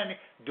had commanded.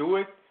 Do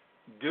it.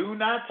 Do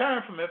not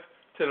turn from it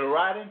to the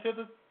right and to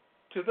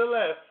the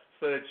left,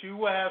 so that you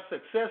will have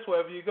success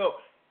wherever you go.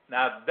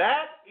 Now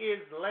that is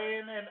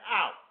laying it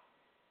out.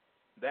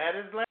 That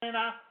is laying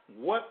out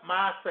what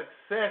my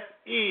success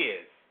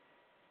is.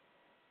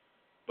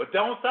 But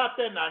don't stop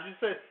there now.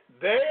 Just say,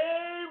 they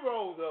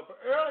rose up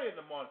early in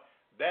the morning.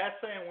 That's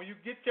saying when you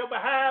get your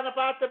behind up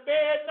out the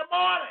bed in the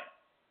morning,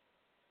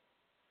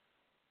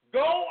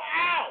 go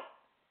out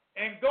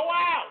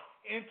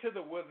into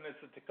the wilderness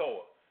of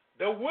Tekoa.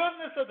 The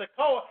wilderness of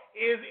Tekoa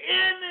is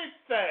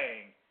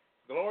anything,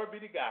 glory be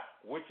to God,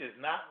 which is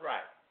not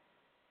right.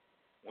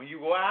 When you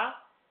go out,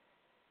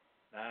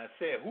 now I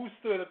said, who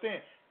stood up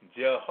then?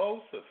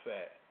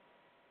 Jehoshaphat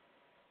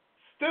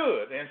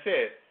stood and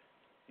said,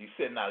 he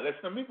said, now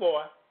listen to me,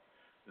 boy.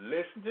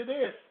 Listen to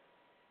this.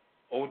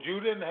 O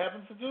Judah and the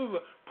heavens of Judah,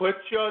 put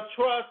your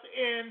trust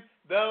in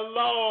the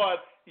Lord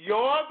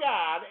your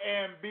God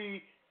and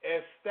be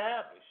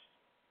established.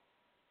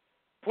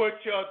 Put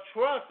your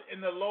trust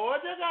in the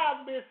Lord your God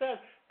and be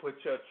established. Put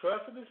your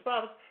trust in his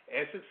prophets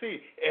and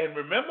succeed. And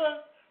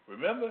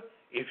remember,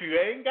 if you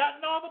ain't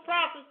got no other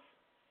prophets,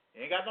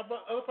 you ain't got no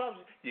other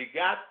prophets, you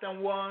got the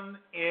one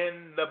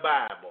in the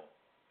Bible.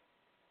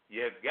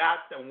 You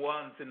got the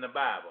ones in the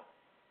Bible.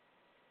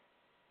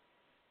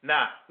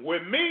 Now,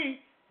 with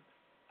me,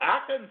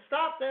 I couldn't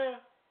stop there.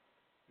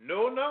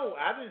 No,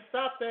 I didn't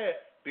stop there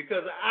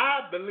because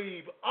I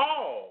believe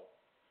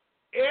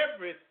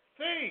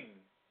everything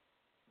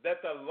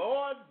that the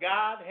Lord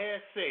God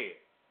has said.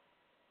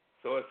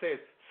 So it says,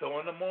 sow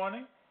in the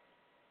morning,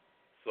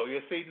 sow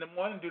your seed in the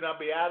morning, do not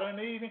be idle in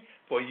the evening,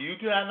 for you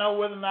do not know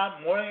whether or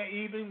not morning and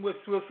evening will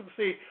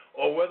succeed,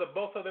 or whether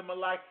both of them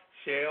alike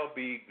shall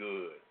be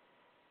good.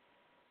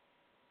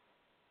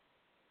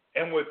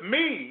 And with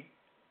me,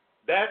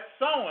 that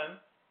sowing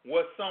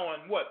was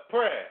sowing what?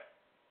 Prayer.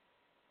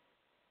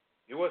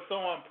 It was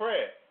sowing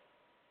prayer.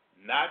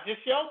 Not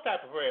just your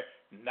type of prayer.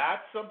 Not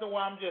something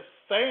where I'm just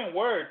saying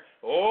words.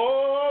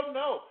 Oh,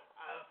 no.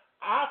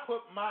 I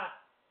put my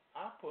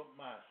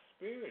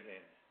spirit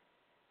in it.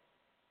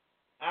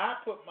 I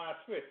put my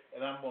spirit.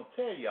 And I'm going to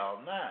tell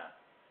y'all now,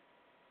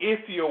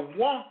 if you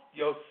want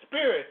your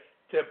spirit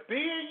to be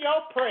in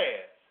your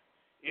prayers,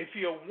 if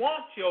you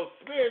want your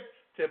spirit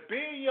to be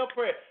in your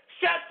prayers,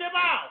 shut your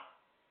mouth.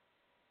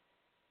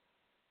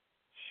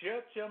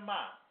 Shut your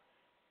mouth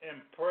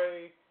and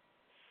pray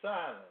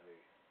silently.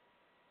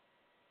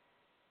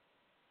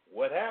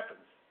 What happens?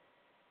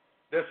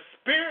 The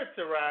spirits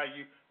around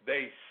you,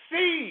 they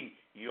see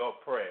your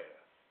prayers.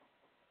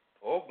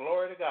 Oh,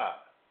 glory to God.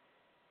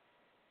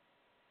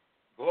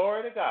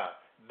 Glory to God.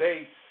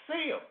 They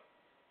see them.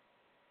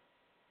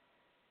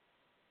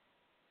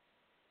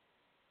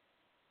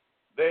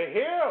 They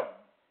hear them.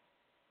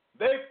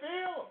 They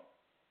feel them.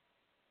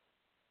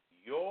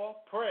 Your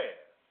prayers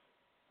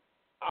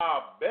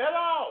are better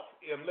off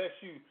unless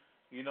you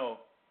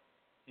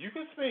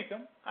can speak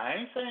them. I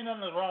ain't saying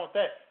nothing wrong with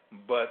that,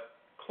 but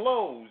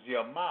close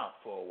your mouth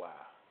for a while.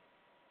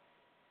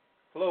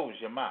 Close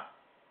your mouth.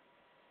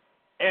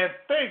 And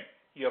think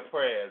your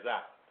prayers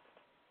out.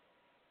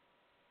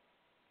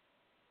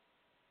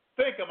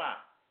 Think them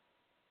out.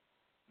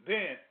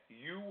 Then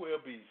you will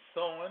be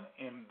sowing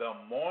in the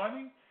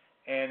morning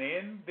and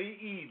in the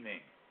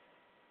evening.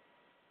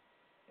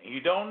 And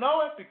you don't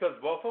know it because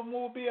both of them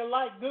will be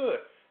alike good.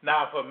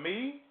 Now, for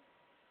me,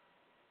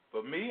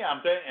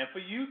 I'm saying, and for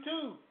you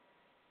too,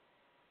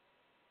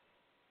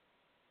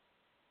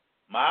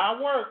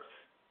 my works,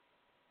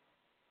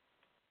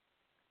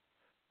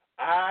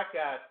 I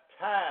got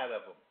tired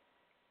of them.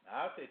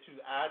 I'll tell you,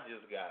 I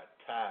just got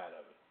tired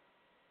of it.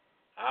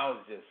 I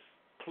was just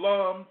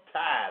plumb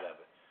tired of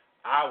it.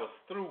 I was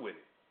through with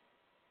it.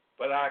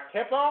 But I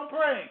kept on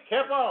praying,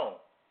 kept on.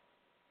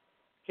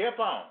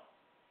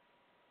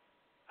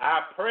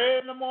 I pray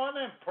in the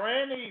morning,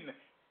 pray in the evening.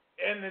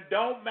 And it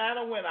don't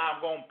matter when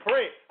I'm going to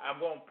pray. I'm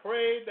going to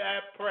pray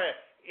that prayer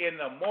in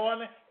the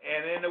morning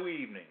and in the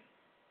evening.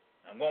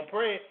 I'm going to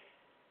pray.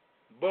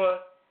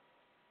 But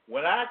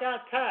when I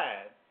got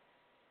tired,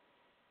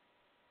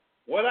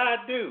 what I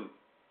do,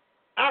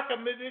 I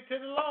committed it to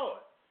the Lord.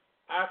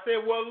 I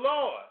said, well,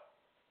 Lord,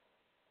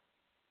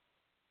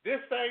 this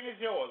thing is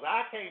yours.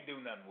 I can't do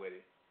nothing with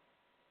it.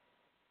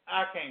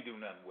 I can't do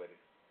nothing with it.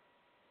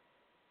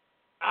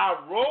 I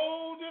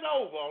rolled it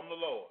over on the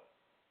Lord.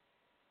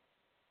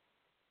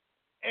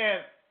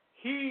 And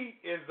he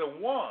is the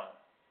one,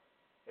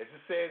 as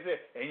it says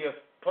there, and your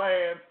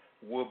plans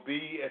will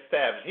be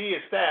established. He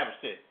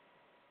established it.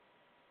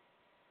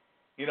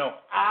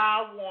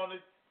 I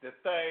wanted the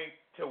thing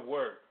to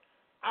work.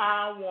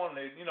 I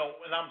wanted,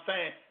 and I'm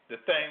saying the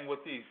thing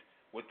with these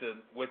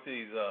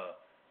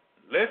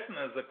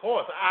listeners, of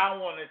course, I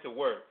wanted it to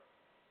work.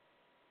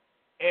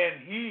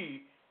 And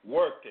he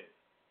worked it.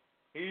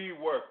 He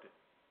worked it.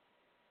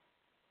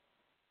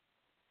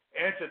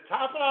 And to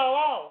top it all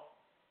off,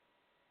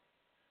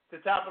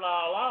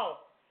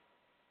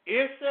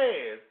 it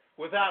says,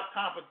 without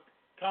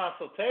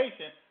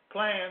consultation,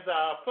 plans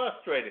are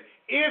frustrated.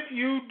 If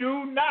you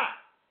do not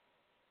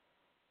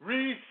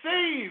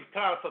receive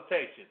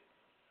consultation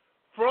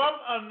from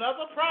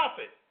another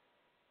prophet,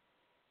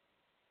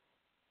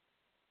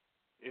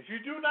 if you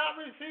do not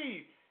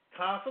receive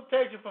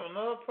consultation from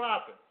another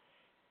prophet,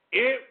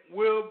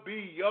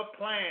 your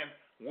plans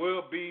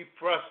will be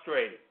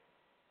frustrated.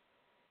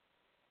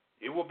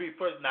 It will be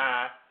first.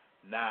 Nah,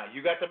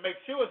 you got to make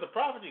sure it's a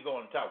prophet you're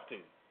going to talk to.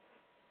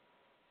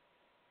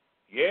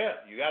 Yeah,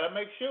 you got to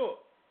make sure.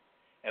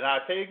 And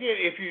I'll tell you again,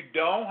 if you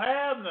don't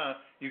have none,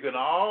 you can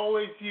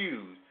always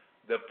use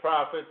the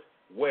prophets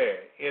where?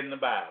 In the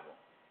Bible.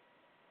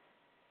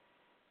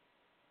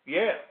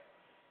 Yeah,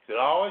 you can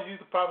always use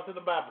the prophets in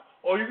the Bible.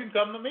 Or you can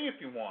come to me if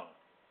you want.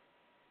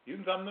 You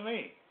can come to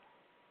me.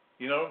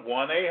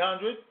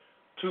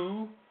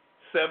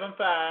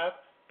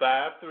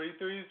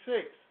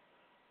 1-800-275-5336.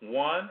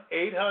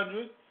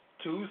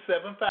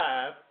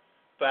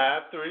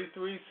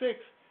 1-800-275-5336.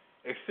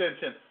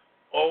 Extension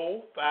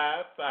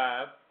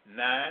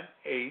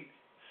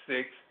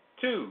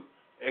 055-9862.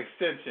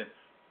 Extension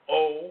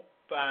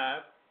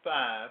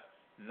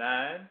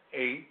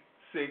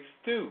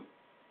 055-9862.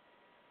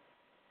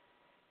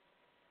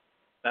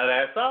 Now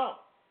that's all.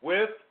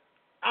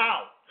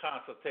 Without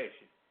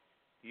consultation,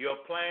 your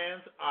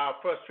plans are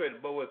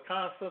frustrated. But with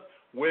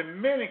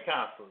many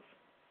counselors,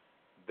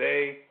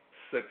 they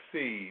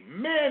succeed.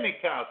 Many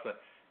counselors,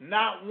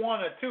 not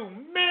one or two.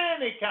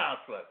 Many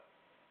counselors.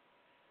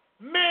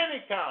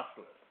 Many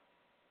counselors.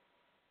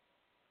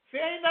 See,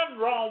 ain't nothing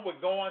wrong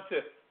with going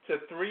to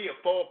 3 or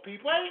 4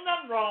 people. Ain't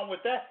nothing wrong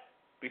with that.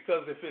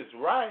 Because if it's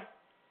right,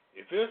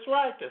 the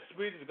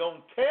Spirit is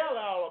going to tell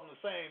all of them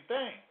the same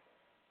thing.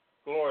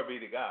 Glory be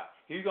to God.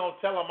 He's going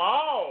to tell them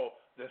all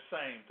the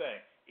same thing.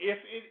 If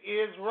it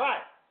is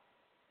right.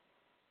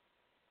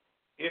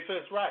 If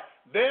it's right.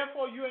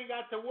 Therefore, you ain't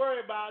got to worry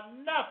about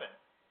nothing.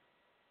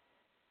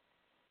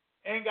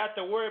 Ain't got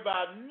to worry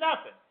about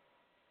nothing.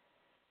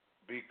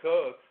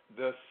 Because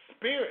the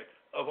Spirit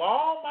of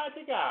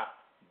Almighty God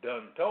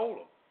done told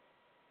them.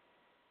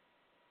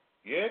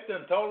 Yeah, it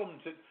done told them.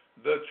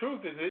 The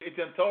truth is, it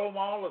done told them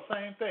all the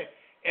same thing.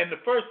 And the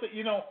first thing,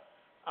 I'm going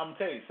to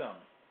tell you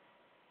something.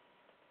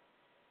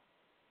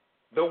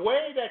 The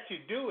way that you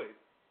do it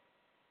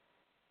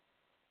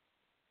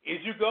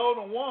is you go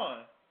to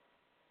one,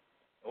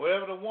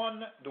 whatever the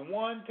one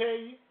tell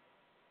you,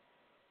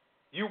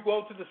 you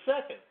go to the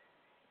second.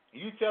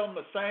 You tell them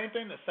the same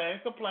thing, the same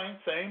complaint,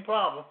 same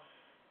problem,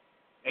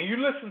 and you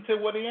listen to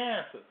what he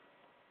answers.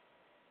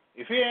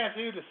 If he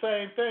answers you the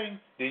same thing,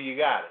 then you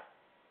got it.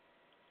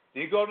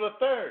 Then you go to the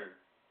third.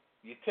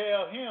 You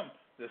tell him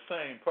the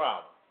same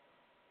problem.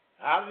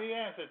 How did he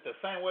answer it the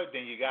same way?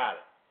 Then you got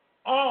it.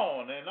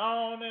 On and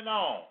on and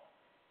on.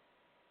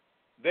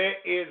 There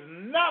is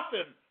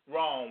nothing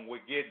wrong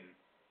with getting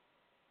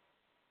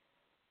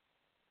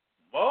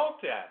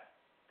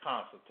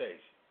multi-consultation.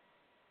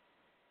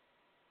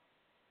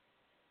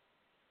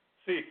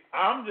 See,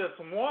 I'm just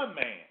one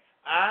man.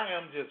 I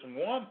am just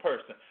one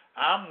person.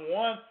 I'm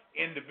one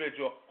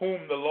individual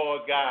whom the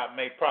Lord God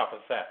may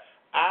prophesy.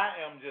 I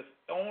am just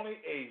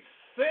only a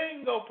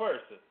single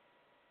person.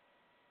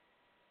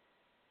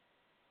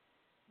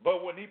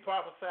 But when he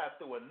prophesies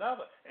through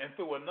another, and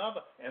through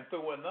another, and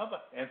through another,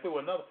 and through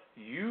another,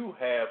 you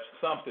have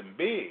something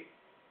big.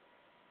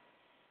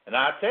 And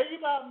I'll tell you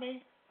about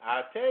me.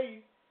 I'll tell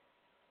you.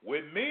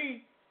 With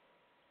me,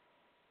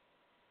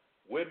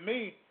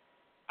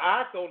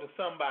 I go to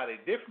somebody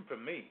different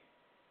from me.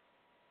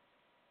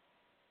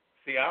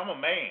 See, I'm a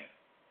man.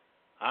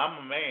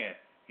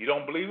 You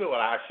don't believe it?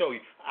 Well, I'll show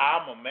you.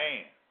 I'm a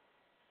man.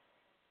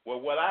 Well,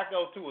 what I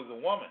go to is a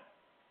woman.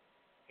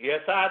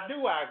 Yes, I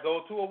do. I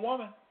go to a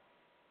woman.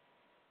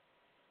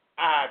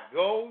 I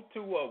go to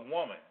a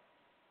woman.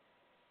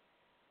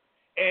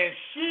 And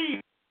she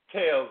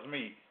tells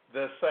me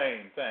the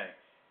same thing.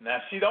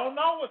 Now, she don't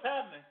know what's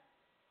happening.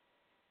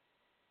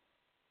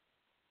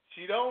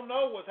 She don't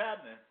know what's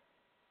happening.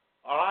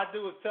 All I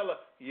do is tell her,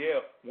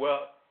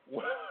 well,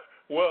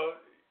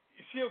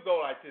 she'll go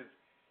like this.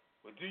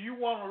 Well, do you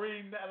want to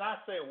read that? And I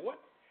say,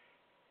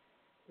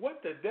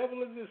 what the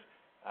devil is this?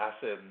 I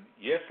said,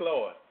 yes,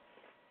 Lord.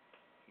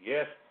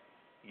 Yes,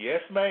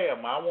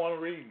 ma'am, I want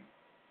to read.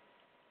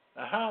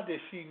 Now, how did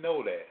she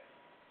know that?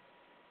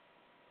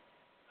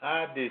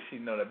 How did she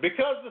know that?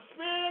 Because the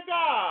Spirit of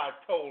God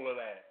told her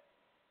that.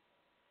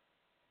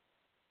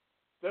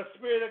 The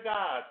Spirit of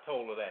God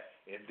told her that.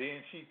 And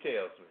then she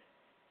tells me.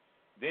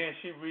 Then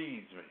she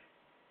reads me.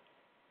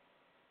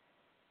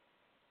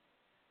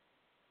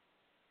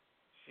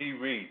 She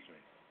reads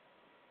me.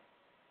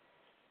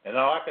 And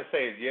all I can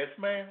say is, yes,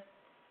 ma'am.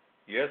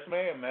 Yes,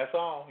 ma'am. That's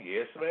all.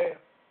 Yes, ma'am.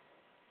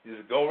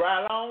 Just go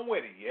right on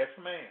with it. Yes,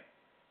 ma'am.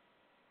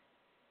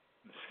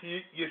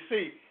 You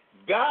see,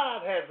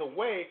 God has a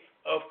way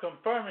of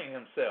confirming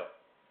himself.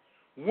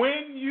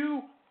 When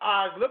you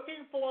are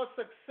looking for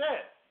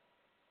success,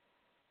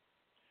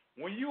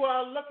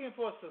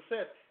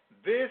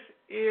 This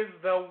is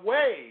the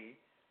way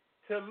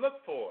to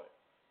look for it.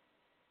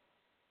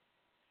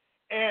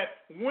 And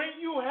when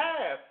you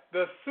have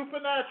the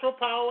supernatural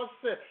power,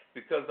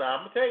 because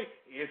I'm going to tell you,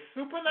 it's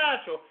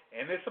supernatural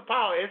and it's a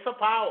power. It's a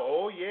power.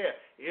 Oh, yeah,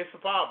 it's a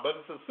power, but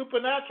it's a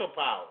supernatural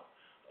power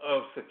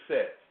of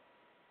success.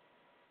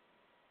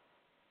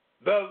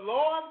 The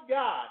Lord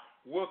God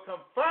will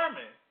confirm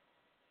it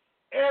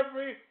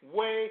every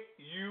way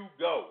you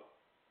go,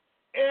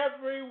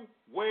 every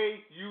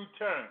way you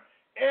turn,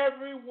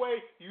 every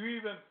way you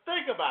even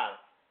think about it.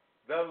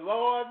 The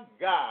Lord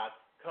God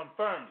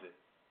confirms it.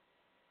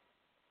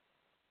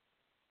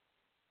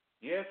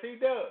 Yes, he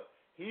does.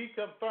 He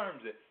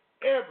confirms it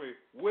every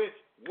which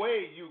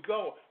way you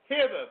go,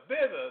 hither,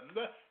 thither,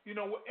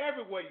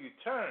 everywhere you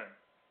turn.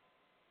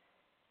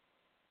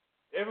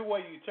 Everywhere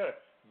you turn.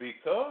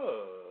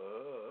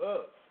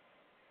 Because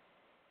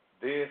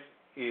this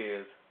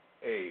is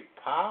a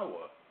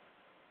power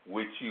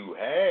which you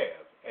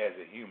have as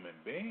a human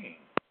being.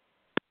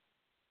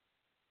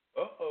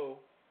 A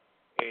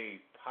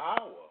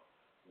power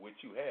which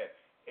you have.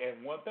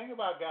 And one thing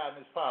about God and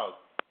his powers,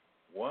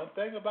 one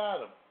thing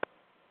about him,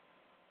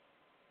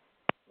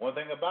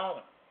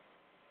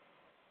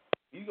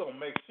 he's going to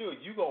make sure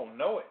you're going to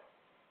know it.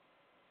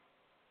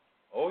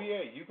 Oh,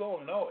 yeah, you're going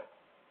to know it.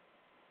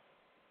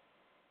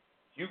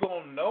 You're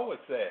going to know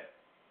it's there.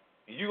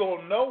 You're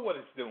going to know what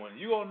it's doing.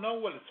 You're going to know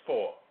what it's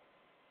for.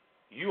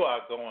 You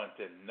are going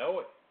to know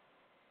it.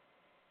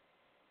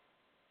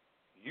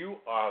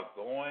 You are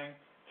going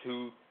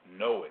to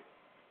know it.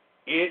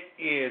 It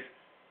is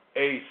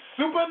a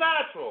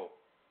supernatural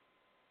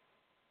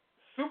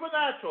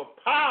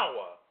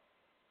power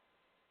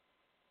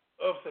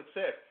of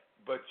success,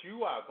 but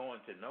you are going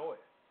to know it.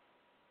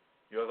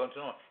 You're going to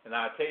know it. And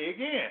I'll tell you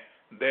again,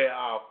 there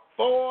are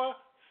 4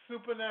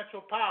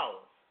 supernatural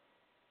powers.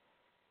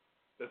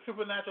 The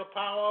supernatural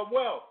power of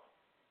wealth,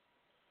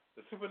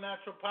 the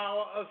supernatural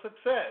power of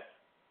success,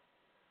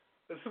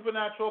 the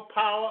supernatural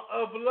power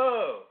of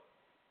love,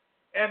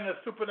 and the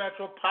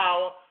supernatural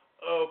power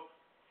of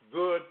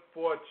good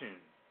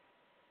fortune.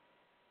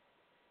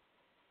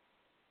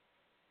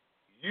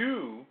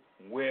 You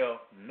will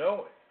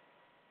know it.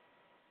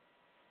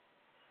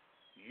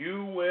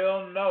 You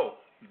will know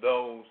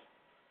those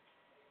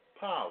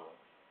powers.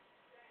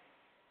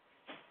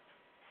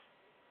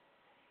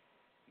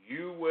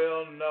 You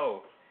will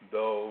know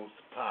those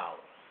powers.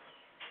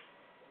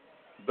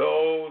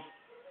 Those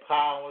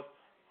powers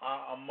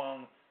are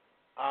among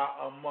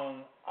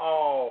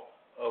all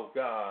of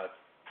God's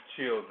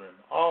children,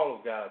 all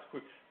of God's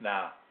creatures.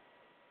 Now,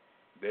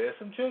 there's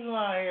some children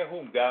out here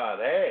whom God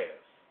has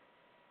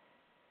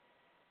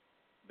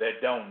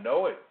that don't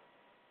know it.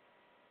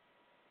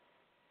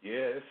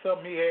 Yeah, it's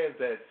something he has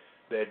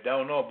that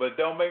don't know, but it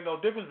don't make no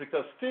difference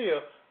because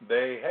still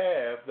they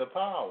have the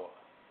power.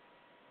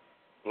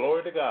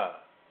 Glory to God.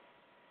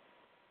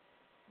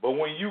 But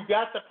when you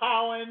got the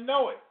power and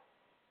know it,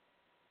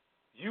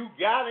 you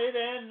got it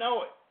and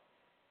know it,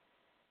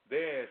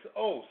 there's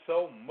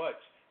so much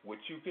which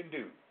you can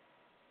do.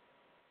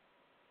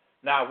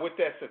 Now with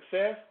that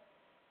success,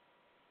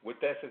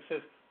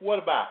 what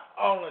about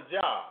on the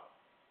job?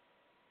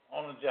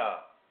 On the job.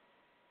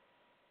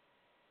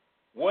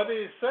 What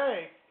it's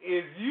saying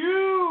is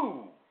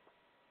you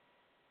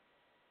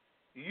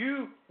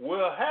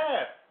will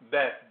have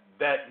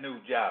that new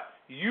job.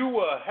 You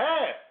will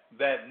have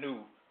that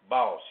new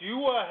boss. You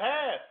will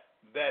have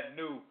that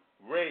new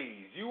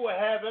raise. You will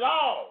have it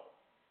all.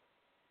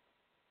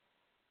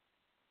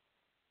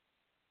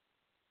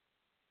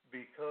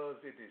 Because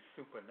it is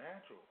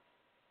supernatural.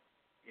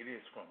 It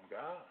is from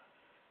God.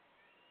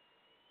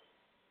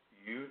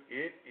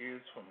 It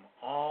is from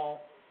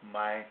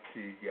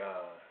Almighty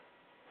God.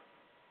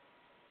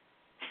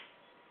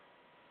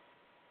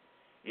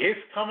 It's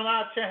coming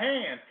out your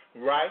hand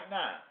right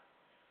now.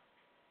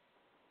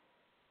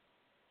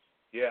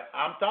 Yeah,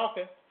 I'm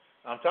talking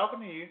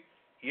to you.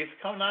 It's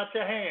coming out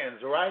your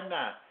hands right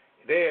now.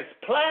 There's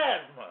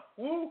plasma.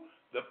 Woo!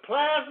 The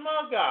plasma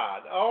of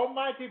God,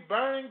 almighty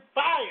burning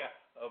fire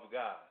of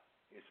God,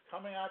 is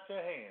coming out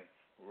your hands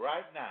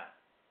right now.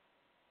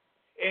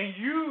 And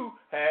you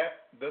have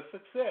the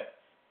success.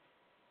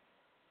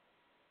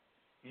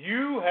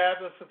 You have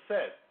the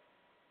success.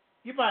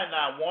 You might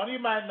not want it. You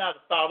might not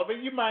have thought of it.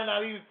 You might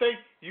not even think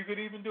you could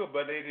even do it,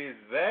 but it is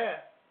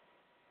there.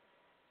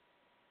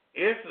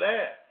 It's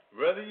there,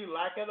 whether you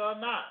like it or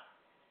not.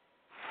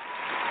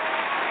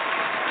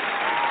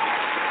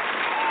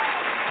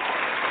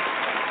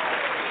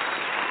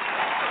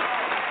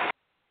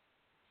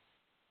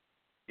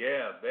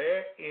 Yeah,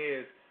 there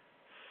is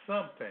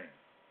something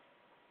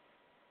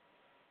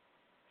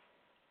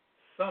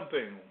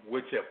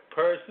which a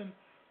person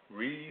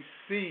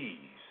receives,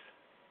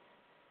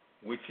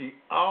 which he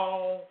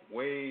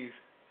always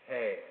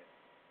had.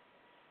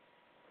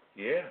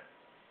 Yeah,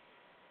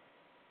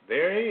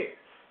 there is.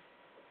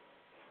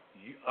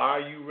 Are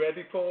you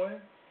ready for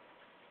it?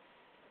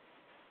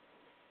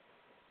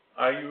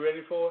 Are you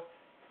ready for it?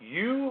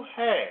 You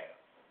have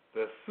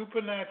the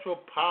supernatural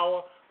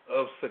power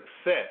of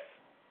success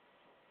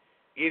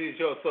It is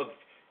yours. So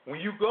when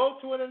you go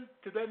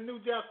to that new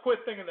job, quit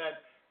thinking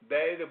that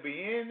it'll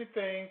be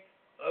anything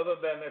other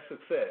than a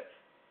success.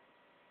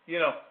 You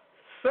know,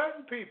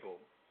 certain people,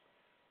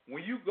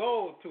 when you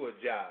go to a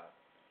job,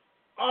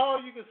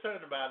 all you're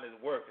concerned about is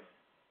working.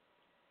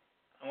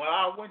 Well,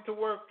 I went to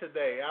work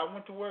today. I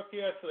went to work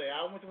yesterday.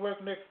 I went to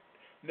work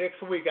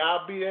next week.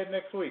 I'll be there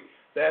next week.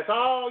 That's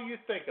all you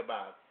think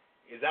about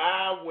is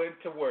I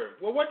went to work.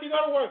 Well, what did you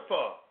go to work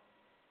for?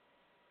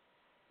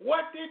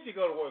 What did you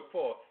go to work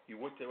for? You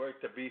went to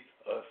work to be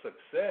a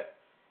success.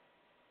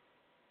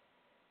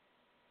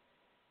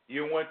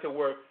 You went to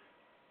work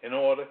in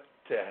order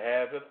to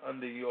have it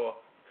under your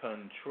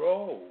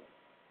control.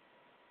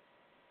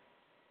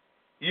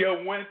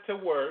 You went to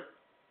work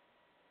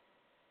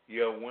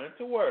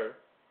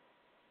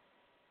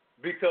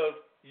because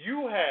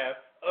you have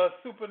a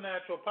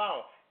supernatural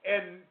power.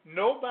 And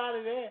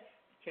nobody there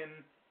can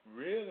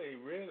really,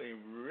 really,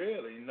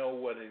 really know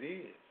what it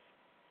is.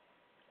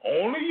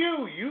 Only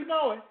you. You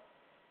know it.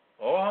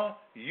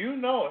 You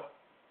know it.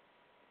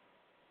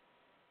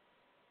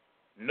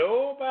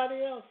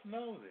 Nobody else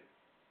knows it.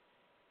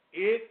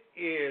 It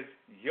is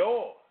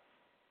yours.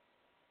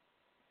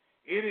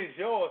 It is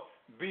yours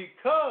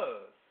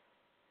because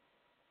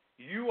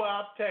you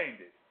obtained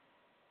it.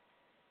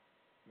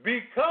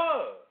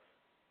 Because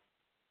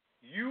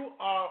you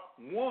are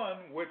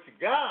one which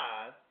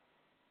God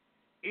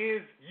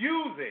is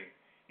using.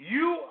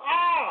 You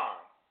are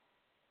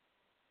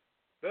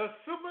the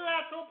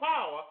supernatural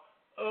power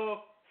of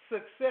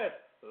success.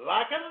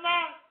 Like it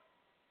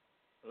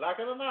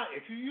or not,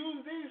 if you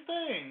use these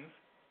things,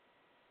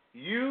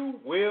 you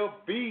will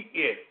be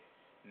it,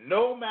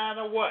 no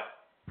matter what.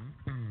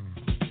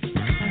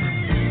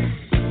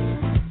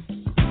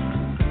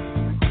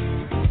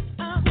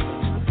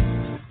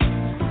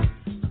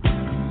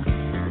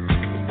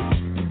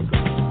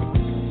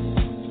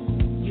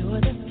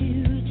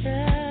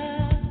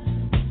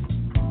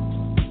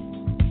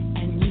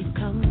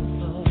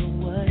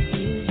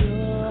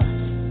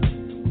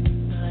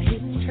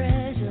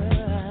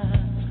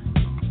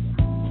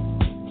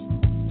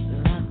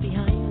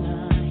 Behind the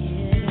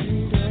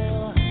hidden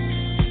door,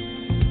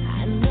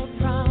 and the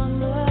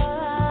promise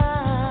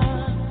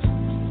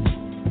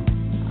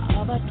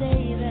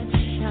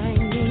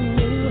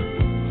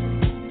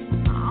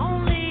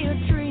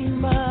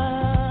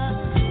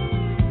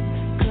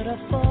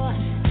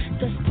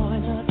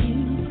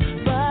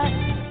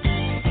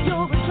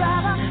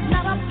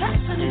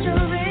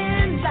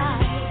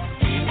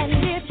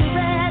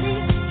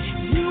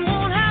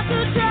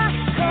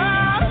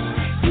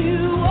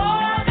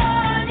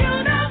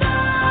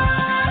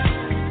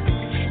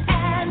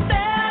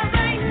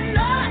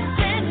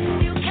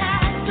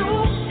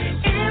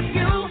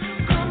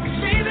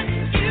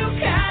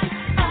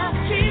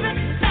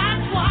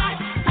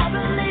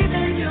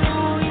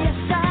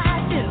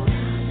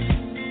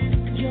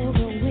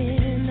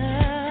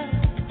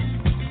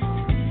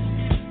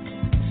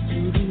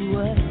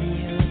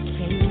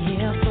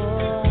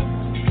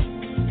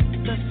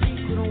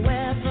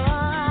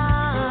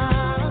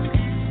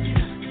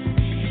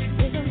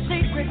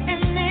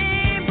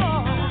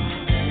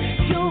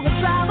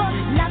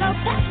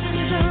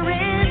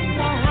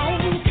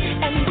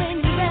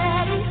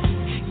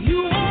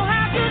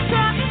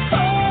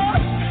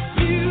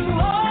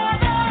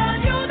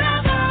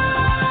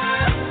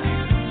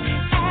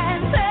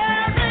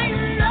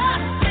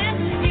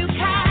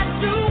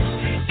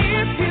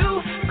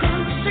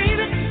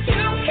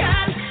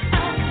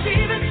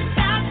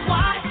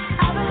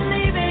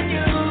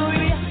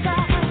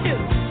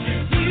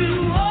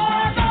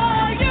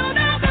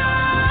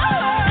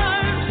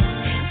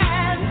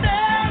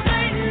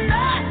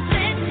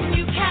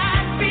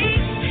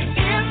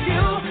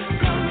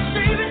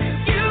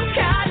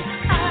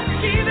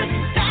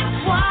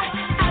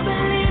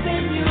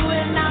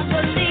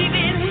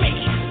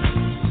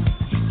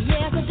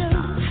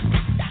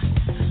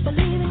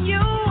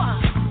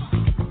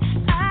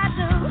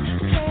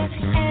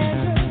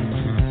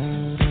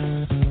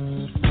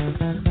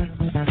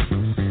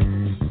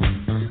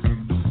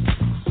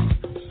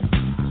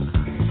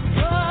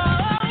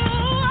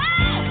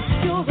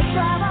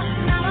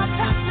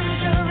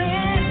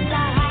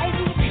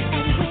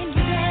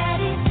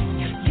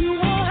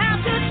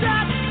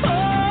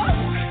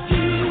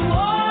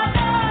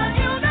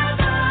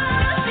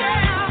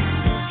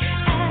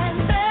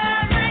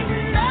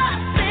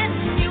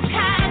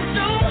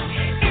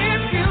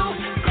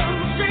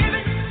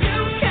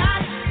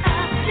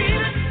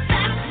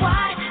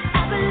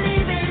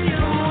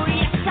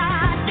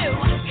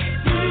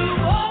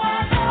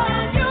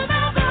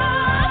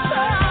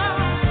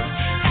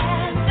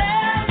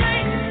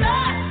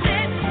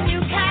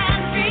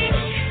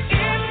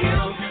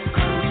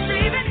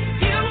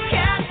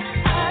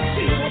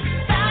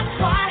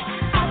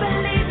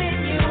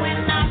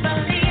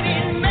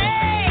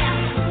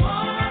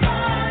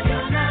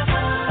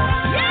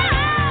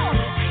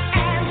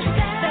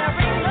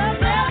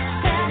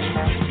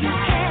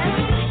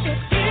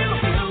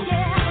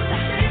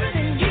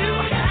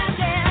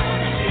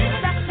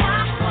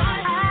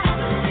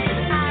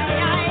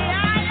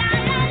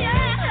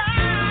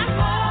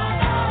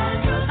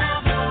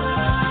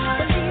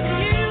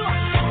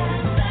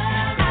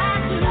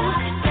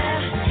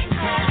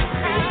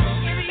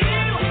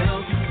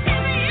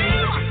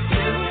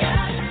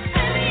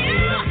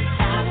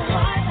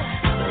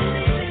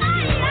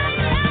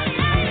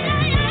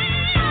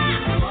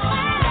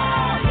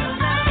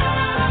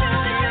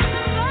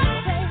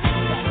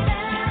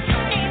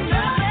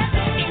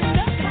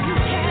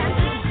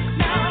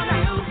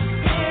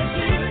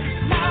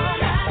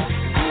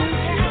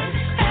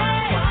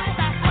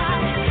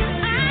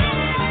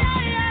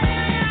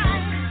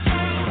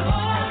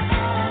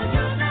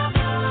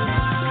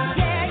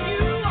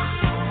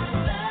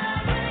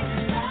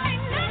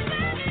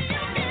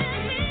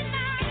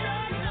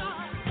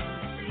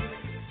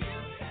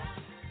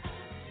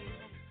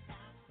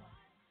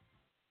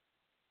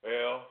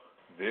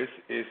This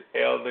is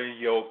Elder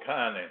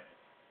Yochanan.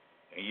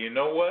 And you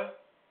know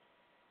what?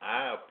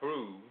 I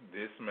approve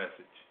this message.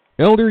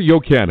 Elder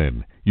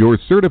Yochanan, your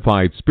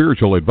certified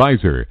spiritual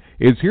advisor,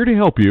 is here to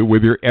help you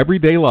with your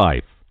everyday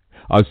life.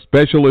 A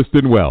specialist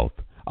in wealth,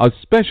 a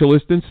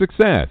specialist in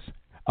success,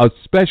 a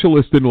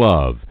specialist in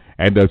love,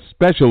 and a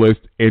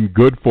specialist in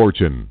good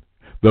fortune.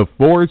 The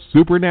 4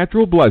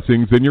 supernatural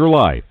blessings in your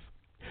life.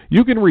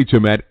 You can reach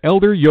him at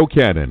Elder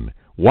Yochanan,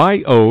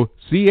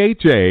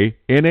 Yochanan,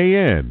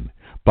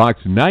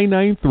 Box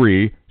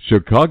 993,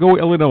 Chicago,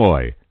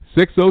 Illinois,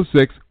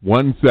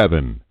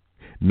 60617.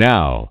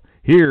 Now,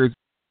 here's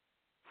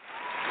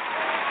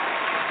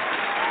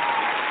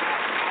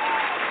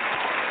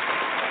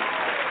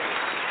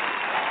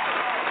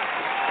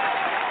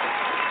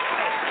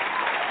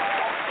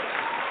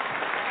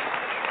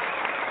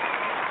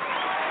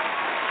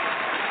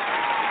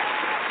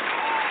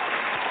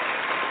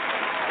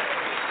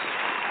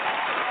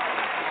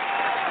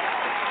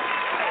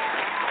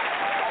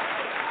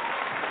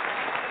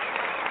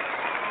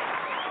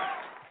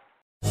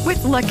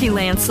With Lucky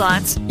Land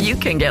Slots, you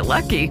can get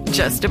lucky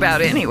just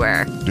about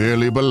anywhere.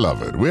 Dearly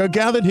beloved, we are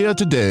gathered here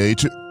today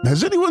to...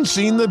 Has anyone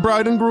seen the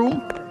bride and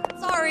groom?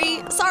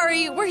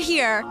 Sorry, we're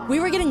here. We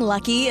were getting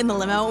lucky in the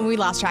limo and we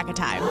lost track of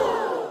time.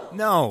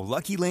 No,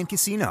 Lucky Land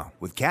Casino,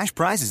 with cash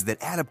prizes that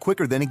add up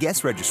quicker than a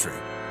guest registry.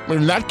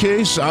 In that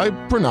case, I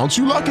pronounce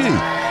you lucky.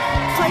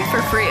 Play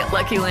for free at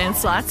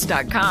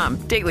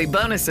LuckyLandSlots.com. Daily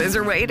bonuses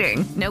are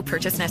waiting. No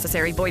purchase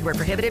necessary. Void where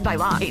prohibited by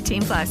law.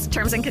 18+.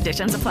 Terms and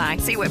conditions apply.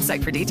 See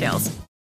website for details.